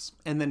 times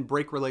and then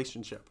break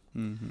relationship.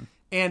 Mm-hmm.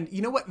 And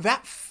you know what?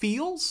 That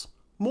feels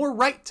more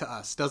right to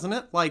us, doesn't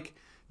it? Like,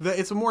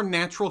 it's a more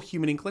natural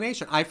human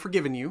inclination. I've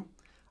forgiven you.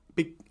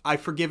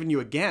 I've forgiven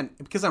you again.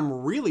 Because I'm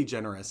really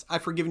generous,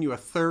 I've forgiven you a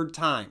 3rd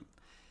time.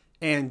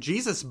 And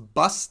Jesus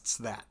busts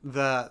that.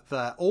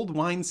 The old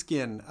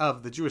wineskin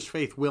of the Jewish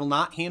faith will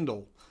not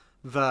handle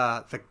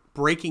the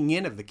breaking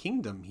in of the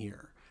kingdom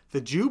here. The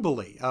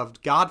jubilee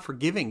of God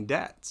forgiving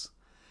debts.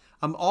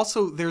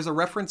 Also, there's a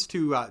reference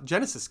to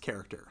Genesis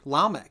character,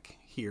 Lamech,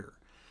 here.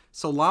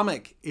 So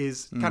Lamech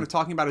is kind of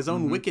talking about his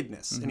own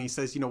wickedness. And he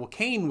says, well,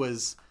 Cain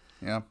was,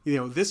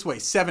 this way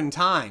 7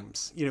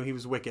 times, he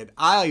was wicked.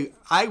 I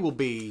will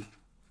be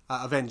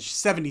avenged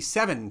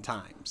 77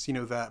 times.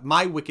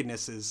 My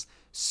wickedness is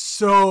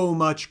so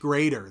much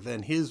greater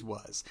than his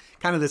was.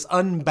 Kind of this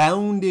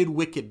unbounded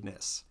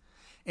wickedness.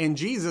 And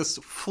Jesus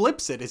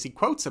flips it as he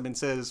quotes him and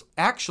says,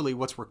 actually,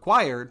 what's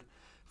required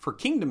for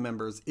kingdom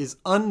members is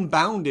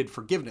unbounded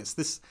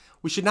forgiveness.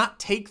 We should not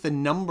take the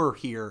number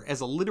here as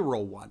a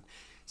literal one.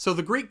 So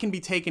the Greek can be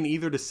taken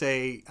either to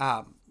say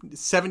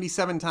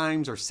 77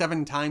 times or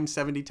 7 times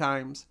 70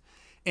 times.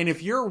 And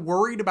if you're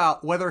worried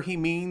about whether he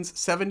means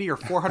 70 or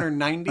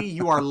 490,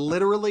 you are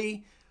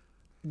literally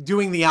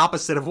doing the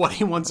opposite of what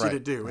he wants you to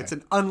do. Right. It's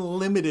an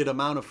unlimited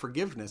amount of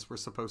forgiveness we're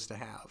supposed to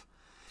have.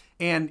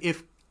 And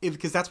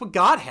because that's what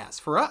God has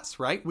for us,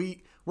 right?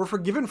 We're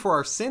forgiven for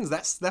our sins.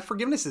 That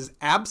forgiveness is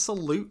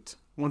absolute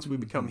once we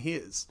become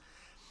his.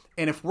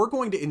 And if we're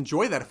going to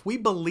enjoy that, if we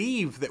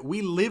believe that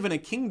we live in a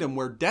kingdom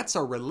where debts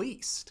are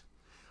released,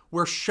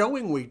 we're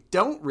showing we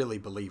don't really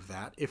believe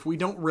that if we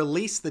don't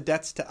release the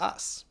debts to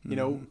us.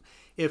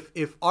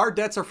 If our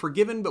debts are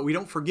forgiven, but we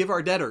don't forgive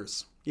our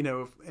debtors,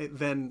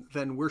 then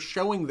we're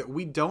showing that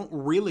we don't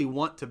really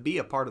want to be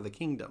a part of the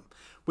kingdom.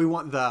 We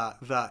want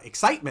the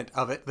excitement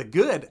of it, the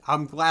good.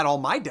 I'm glad all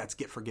my debts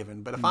get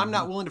forgiven. But if I'm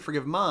not willing to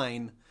forgive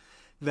mine,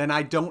 then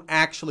I don't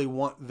actually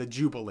want the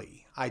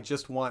jubilee. I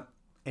just want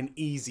an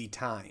easy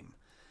time.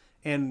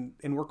 And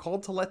we're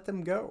called to let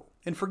them go.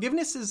 And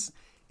forgiveness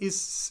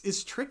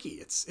is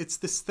tricky. It's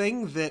this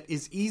thing that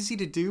is easy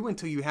to do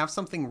until you have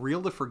something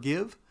real to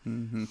forgive.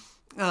 Mm-hmm.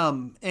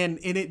 And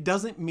it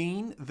doesn't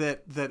mean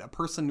that a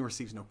person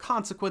receives no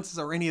consequences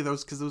or any of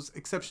those, because those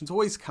exceptions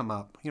always come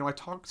up. I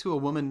talked to a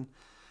woman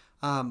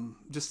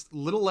just a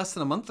little less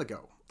than a month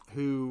ago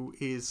who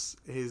has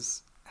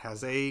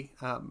a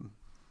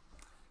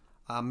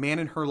man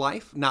in her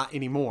life, not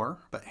anymore,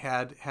 but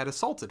had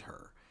assaulted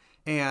her.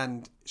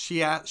 And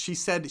she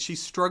said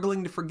she's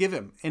struggling to forgive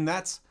him. And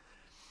that's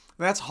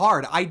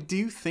hard. I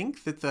do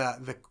think that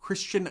the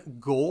Christian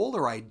goal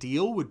or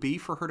ideal would be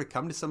for her to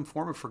come to some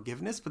form of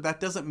forgiveness, but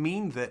that doesn't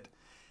mean that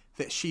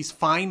she's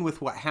fine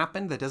with what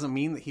happened. That doesn't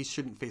mean that he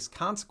shouldn't face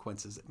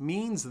consequences. It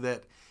means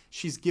that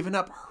she's given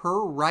up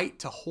her right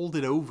to hold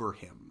it over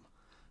him.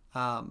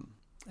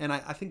 And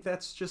I think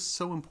that's just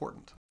so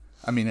important.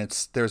 I mean,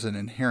 there's an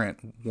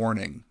inherent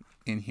warning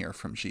in here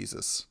from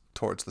Jesus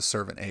towards the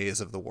servant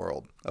A's of the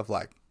world of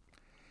like,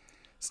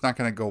 it's not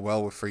going to go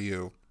well for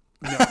you.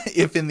 No.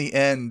 If in the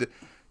end,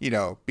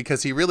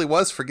 because he really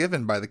was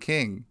forgiven by the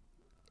king,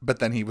 but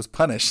then he was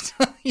punished.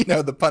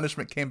 The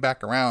punishment came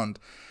back around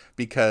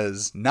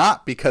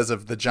not because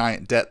of the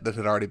giant debt that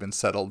had already been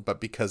settled,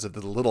 but because of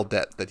the little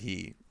debt that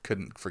he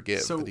couldn't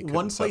forgive. So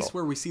one place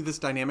where we see this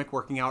dynamic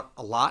working out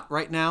a lot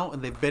right now,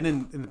 and they've been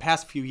in the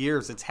past few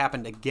years, it's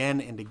happened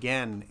again and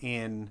again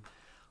in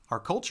our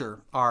culture,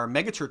 are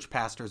megachurch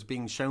pastors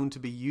being shown to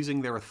be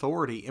using their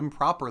authority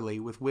improperly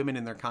with women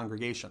in their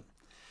congregation.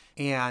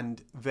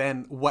 And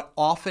then what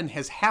often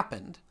has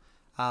happened,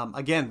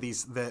 again,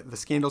 the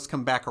scandals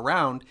come back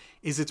around,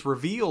 is it's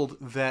revealed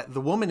that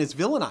the woman is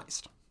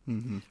villainized,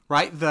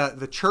 right?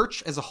 The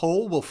church as a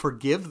whole will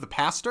forgive the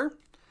pastor,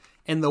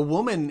 and the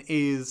woman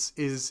is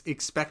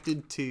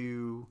expected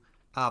to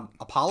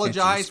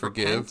apologize,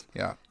 forgive,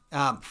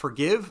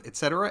 forgive,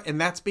 etc. And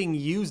that's being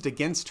used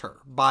against her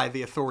by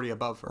the authority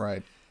above her.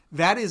 Right.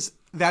 That is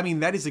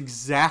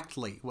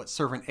exactly what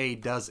servant A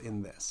does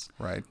in this.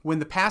 Right. When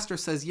the pastor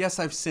says, "Yes,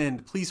 I've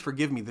sinned. Please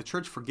forgive me," the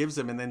church forgives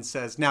him and then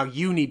says, "Now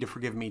you need to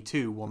forgive me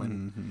too,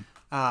 woman,"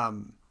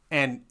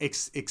 and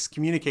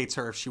excommunicates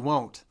her if she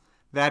won't.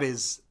 That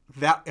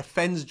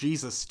offends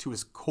Jesus to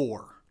his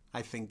core,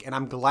 I think, and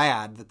I'm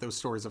glad that those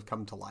stories have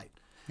come to light.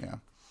 Yeah.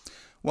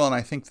 Well, and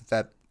I think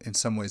that in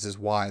some ways is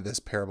why this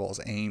parable is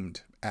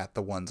aimed at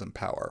the ones in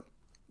power.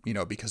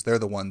 Because they're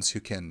the ones who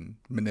can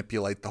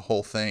manipulate the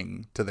whole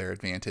thing to their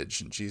advantage.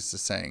 And Jesus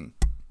is saying,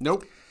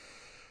 nope.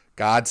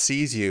 God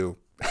sees you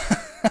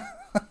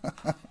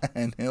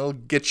and he'll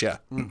get you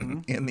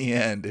in the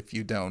end if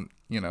you don't,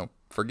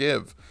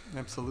 forgive.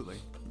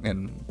 Absolutely.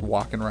 And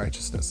walk in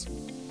righteousness.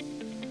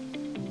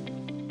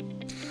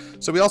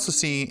 So we also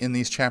see in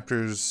these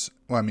chapters,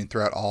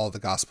 throughout all the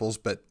Gospels,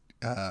 but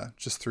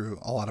just through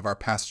a lot of our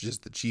passages,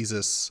 that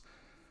Jesus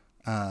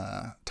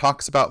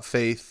talks about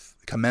faith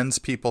commends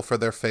people for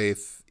their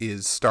faith,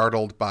 is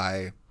startled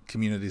by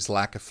community's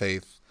lack of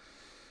faith.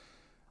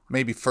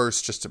 Maybe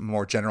first, just a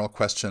more general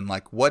question,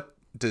 like, what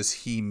does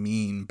he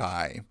mean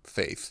by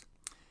faith?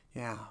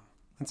 Yeah,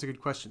 that's a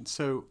good question.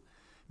 So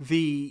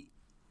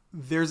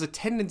there's a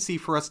tendency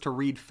for us to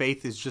read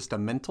faith as just a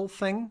mental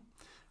thing.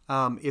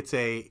 It's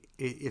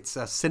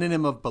a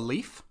synonym of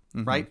belief,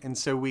 right? And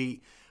so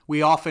we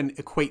often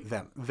equate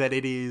them, that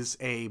it is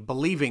a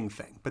believing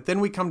thing. But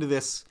then we come to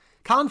this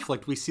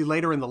conflict we see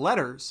later in the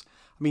letters.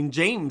 I mean,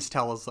 James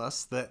tells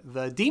us that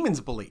the demons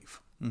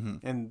believe,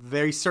 and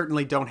they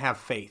certainly don't have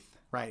faith.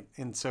 Right.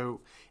 And so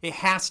it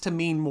has to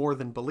mean more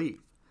than believe.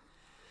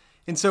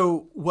 And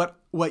so what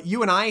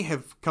you and I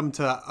have come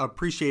to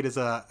appreciate is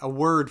a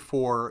word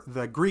for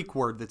the Greek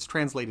word that's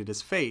translated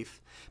as faith,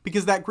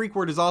 because that Greek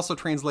word is also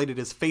translated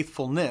as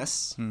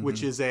faithfulness,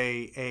 which is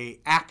a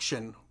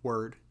action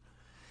word,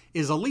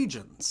 is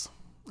allegiance.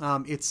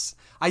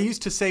 I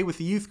used to say with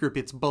the youth group,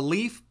 it's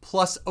belief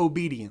plus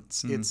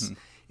obedience.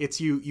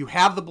 It's you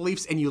have the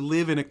beliefs and you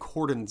live in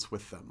accordance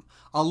with them.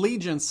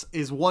 Allegiance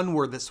is one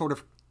word that sort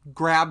of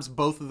grabs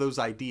both of those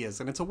ideas,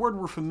 and it's a word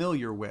we're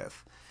familiar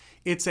with.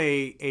 It's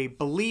a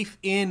belief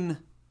in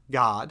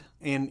God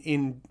and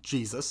in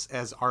Jesus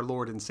as our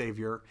Lord and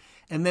Savior,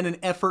 and then an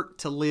effort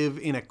to live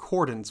in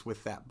accordance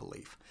with that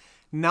belief.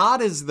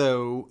 Not as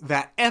though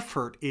that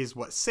effort is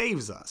what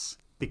saves us,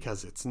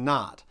 because it's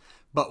not.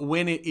 But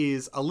when it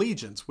is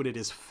allegiance, when it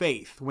is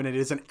faith, when it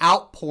is an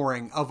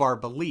outpouring of our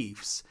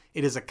beliefs,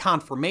 it is a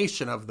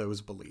confirmation of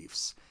those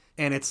beliefs.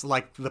 And it's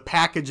like the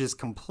package is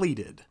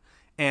completed.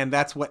 And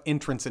that's what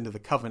entrance into the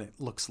covenant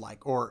looks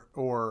like,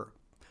 or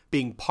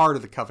being part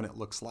of the covenant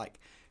looks like.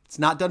 It's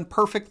not done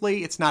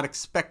perfectly. It's not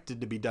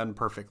expected to be done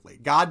perfectly.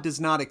 God does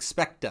not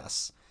expect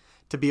us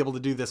to be able to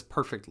do this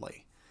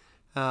perfectly.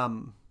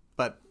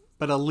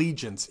 But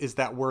allegiance is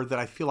that word that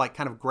I feel like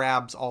kind of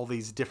grabs all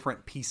these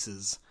different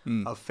pieces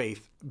of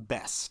faith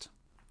best.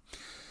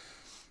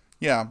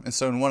 Yeah, and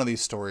so in one of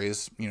these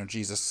stories,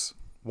 Jesus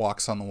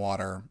walks on the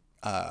water.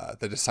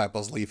 The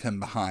disciples leave him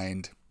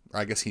behind,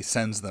 or I guess he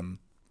sends them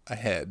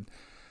ahead,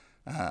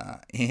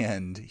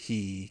 and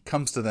he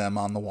comes to them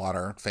on the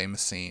water,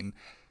 famous scene.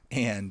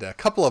 And a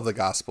couple of the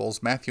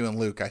Gospels, Matthew and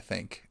Luke, I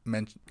think,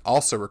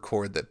 also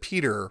record that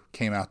Peter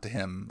came out to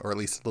him, or at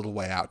least a little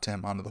way out to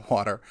him onto the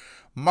water.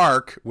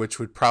 Mark, which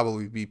would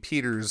probably be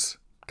Peter's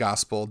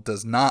Gospel,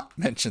 does not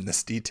mention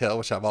this detail,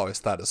 which I've always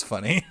thought is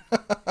funny.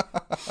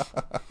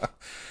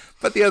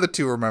 But the other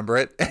two remember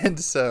it. And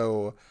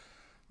so,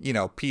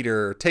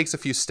 Peter takes a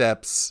few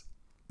steps,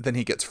 then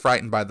he gets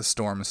frightened by the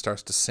storm and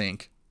starts to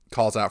sink.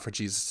 Calls out for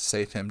Jesus to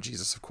save him.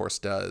 Jesus, of course,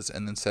 does,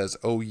 and then says,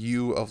 "Oh,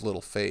 you of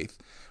little faith,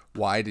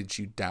 why did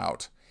you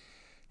doubt?"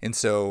 And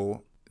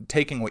so,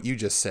 taking what you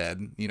just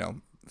said,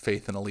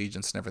 faith and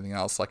allegiance and everything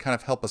else, like, kind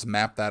of help us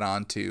map that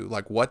onto,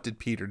 like, what did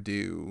Peter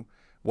do?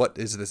 What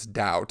is this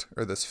doubt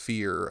or this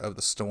fear of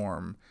the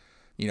storm?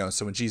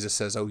 So when Jesus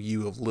says, "Oh,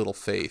 you of little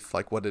faith,"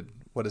 like, what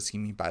does he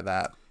mean by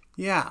that?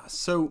 Yeah.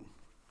 So,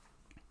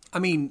 I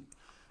mean,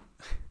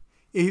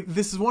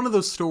 this is one of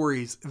those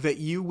stories that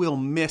you will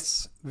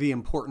miss the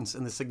importance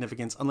and the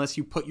significance unless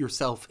you put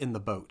yourself in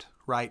the boat,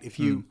 right? If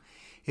you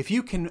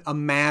can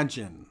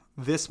imagine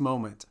this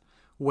moment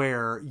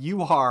where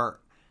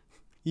you're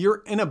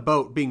in a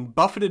boat being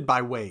buffeted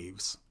by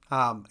waves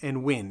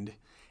and wind,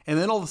 and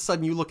then all of a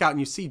sudden you look out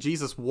and you see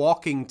Jesus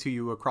walking to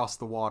you across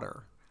the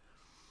water.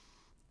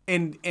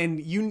 And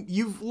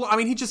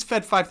he just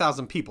fed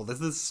 5,000 people.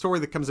 This is a story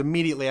that comes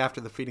immediately after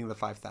the feeding of the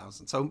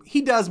 5,000. So he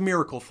does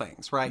miracle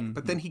things, right? Mm-hmm.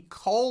 But then he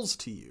calls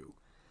to you.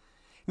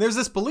 And there's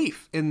this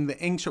belief in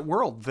the ancient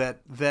world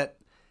that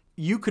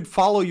you could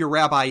follow your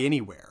rabbi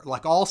anywhere.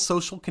 Like, all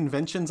social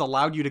conventions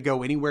allowed you to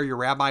go anywhere your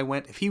rabbi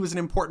went. If he was an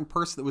important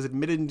person that was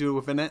admitted into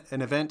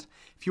an event,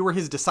 if you were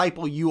his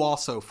disciple, you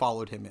also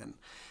followed him in.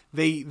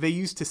 They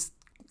used to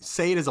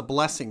say it as a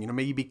blessing,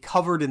 may you be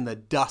covered in the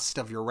dust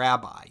of your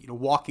rabbi,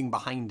 walking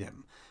behind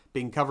him,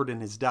 being covered in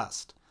his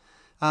dust.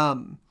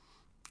 And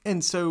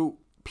so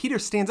Peter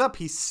stands up,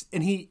 he steps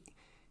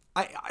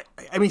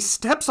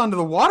onto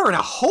the water and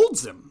it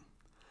holds him.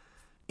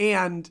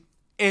 And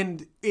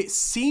it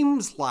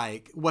seems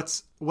like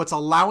what's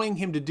allowing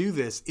him to do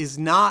this is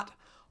not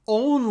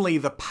only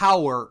the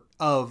power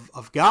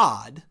of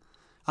God,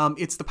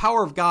 it's the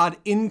power of God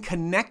in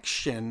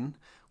connection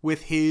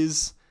with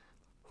his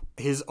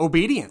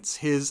obedience,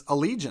 his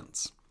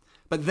allegiance.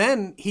 But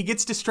then he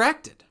gets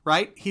distracted,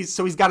 right? He's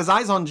got his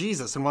eyes on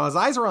Jesus. And while his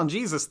eyes are on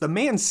Jesus, the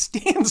man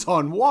stands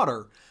on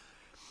water.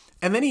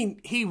 And then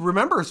he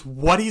remembers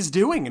what he's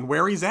doing and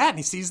where he's at. And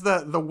he sees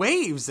the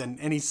waves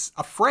and he's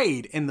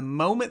afraid. And the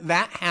moment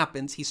that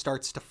happens, he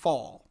starts to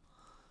fall.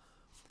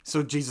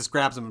 So Jesus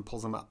grabs him and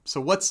pulls him up. So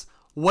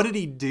what did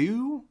he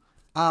do?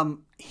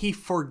 He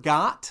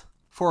forgot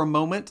for a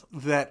moment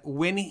that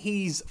when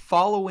he's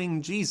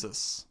following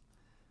Jesus,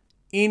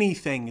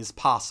 anything is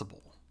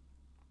possible.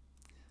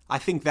 I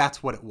think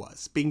that's what it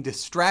was. Being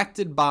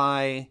distracted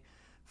by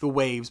the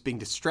waves, being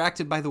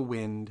distracted by the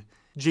wind,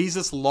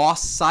 Jesus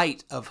lost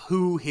sight of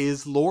who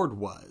his Lord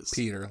was.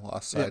 Peter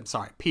lost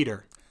sight.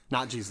 Peter.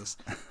 not Jesus.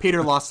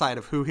 Peter lost sight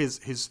of who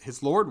his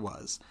Lord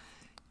was,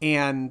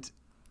 and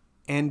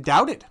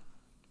doubted.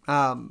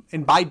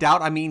 And by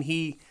doubt, I mean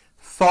he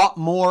thought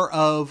more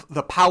of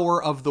the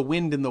power of the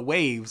wind and the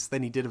waves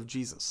than he did of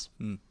Jesus.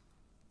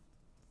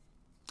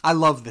 I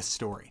love this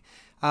story.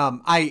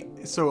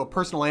 So a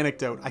personal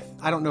anecdote.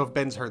 I don't know if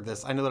Ben's heard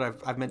this. I know that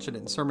I've mentioned it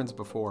in sermons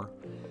before.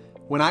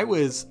 When I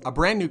was a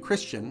brand new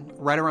Christian,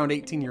 right around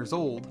 18 years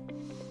old,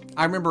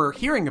 I remember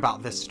hearing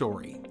about this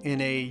story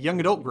in a young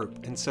adult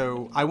group. And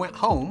so I went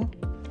home,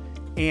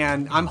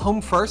 and I'm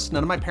home first.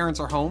 None of my parents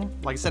are home.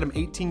 Like I said, I'm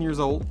 18 years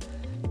old,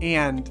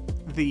 and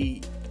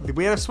we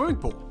had a swimming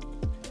pool.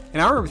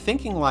 And I remember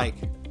thinking, like,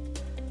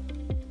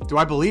 do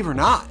I believe or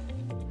not?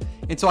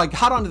 And so I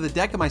got onto the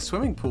deck of my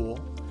swimming pool,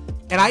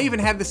 and I even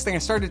had this thing. I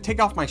started to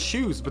take off my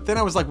shoes, but then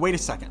I was like, wait a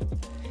second.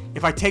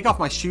 If I take off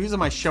my shoes,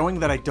 am I showing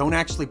that I don't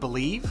actually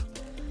believe?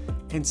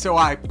 And so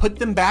I put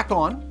them back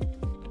on,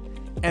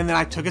 and then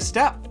I took a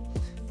step,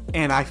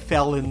 and I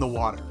fell in the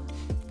water.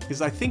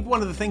 Because I think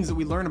one of the things that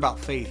we learn about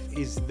faith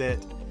is that,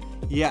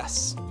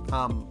 yes,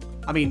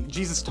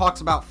 Jesus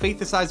talks about faith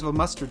the size of a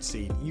mustard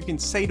seed. You can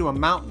say to a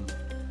mountain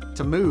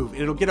to move,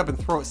 and it'll get up and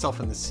throw itself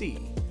in the sea.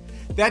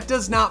 That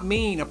does not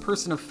mean a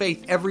person of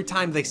faith, every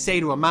time they say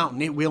to a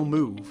mountain, it will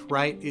move,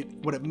 right?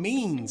 What it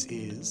means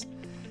is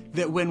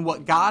that when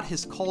what God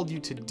has called you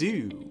to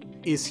do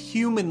is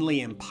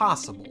humanly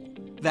impossible,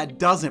 that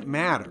doesn't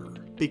matter,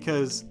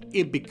 because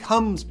it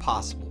becomes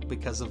possible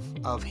because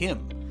of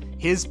Him.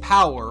 His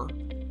power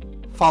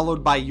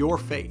followed by your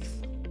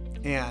faith.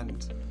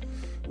 And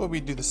well,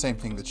 we do the same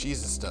thing that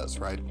Jesus does,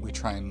 right? We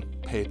try and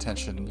pay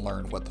attention and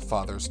learn what the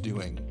Father's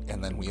doing,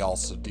 and then we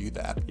also do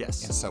that.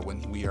 Yes. And so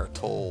when we are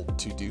told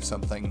to do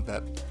something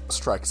that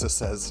strikes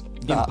us as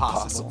not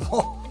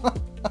possible,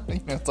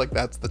 it's like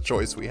that's the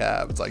choice we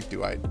have. It's like,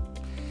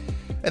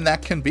 and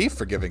that can be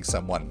forgiving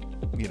someone.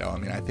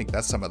 I think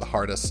that's some of the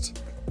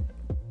hardest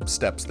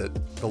steps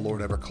that the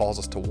Lord ever calls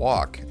us to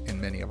walk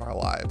in many of our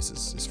lives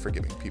is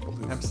forgiving people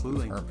who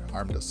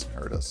harmed us and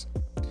hurt us.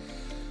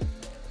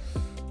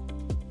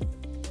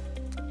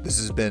 This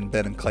has been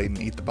Ben and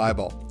Clayton Eat the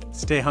Bible.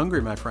 Stay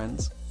hungry, my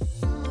friends.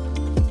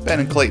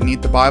 Ben and Clayton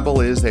Eat the Bible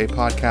is a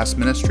podcast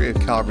ministry of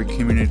Calvary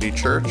Community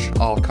Church.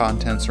 All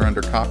contents are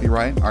under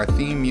copyright. Our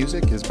theme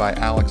music is by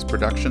Alex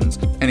Productions.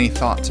 Any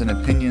thoughts and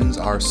opinions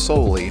are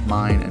solely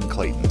mine and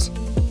Clayton's.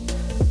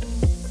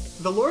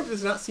 The Lord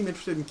does not seem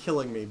interested in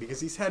killing me because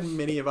He's had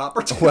many of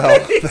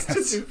opportunities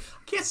to do.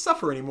 I can't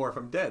suffer anymore if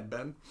I'm dead,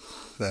 Ben.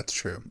 That's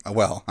true.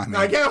 Well,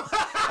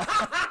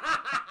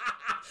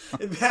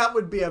 that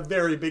would be a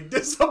very big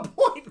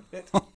disappointment.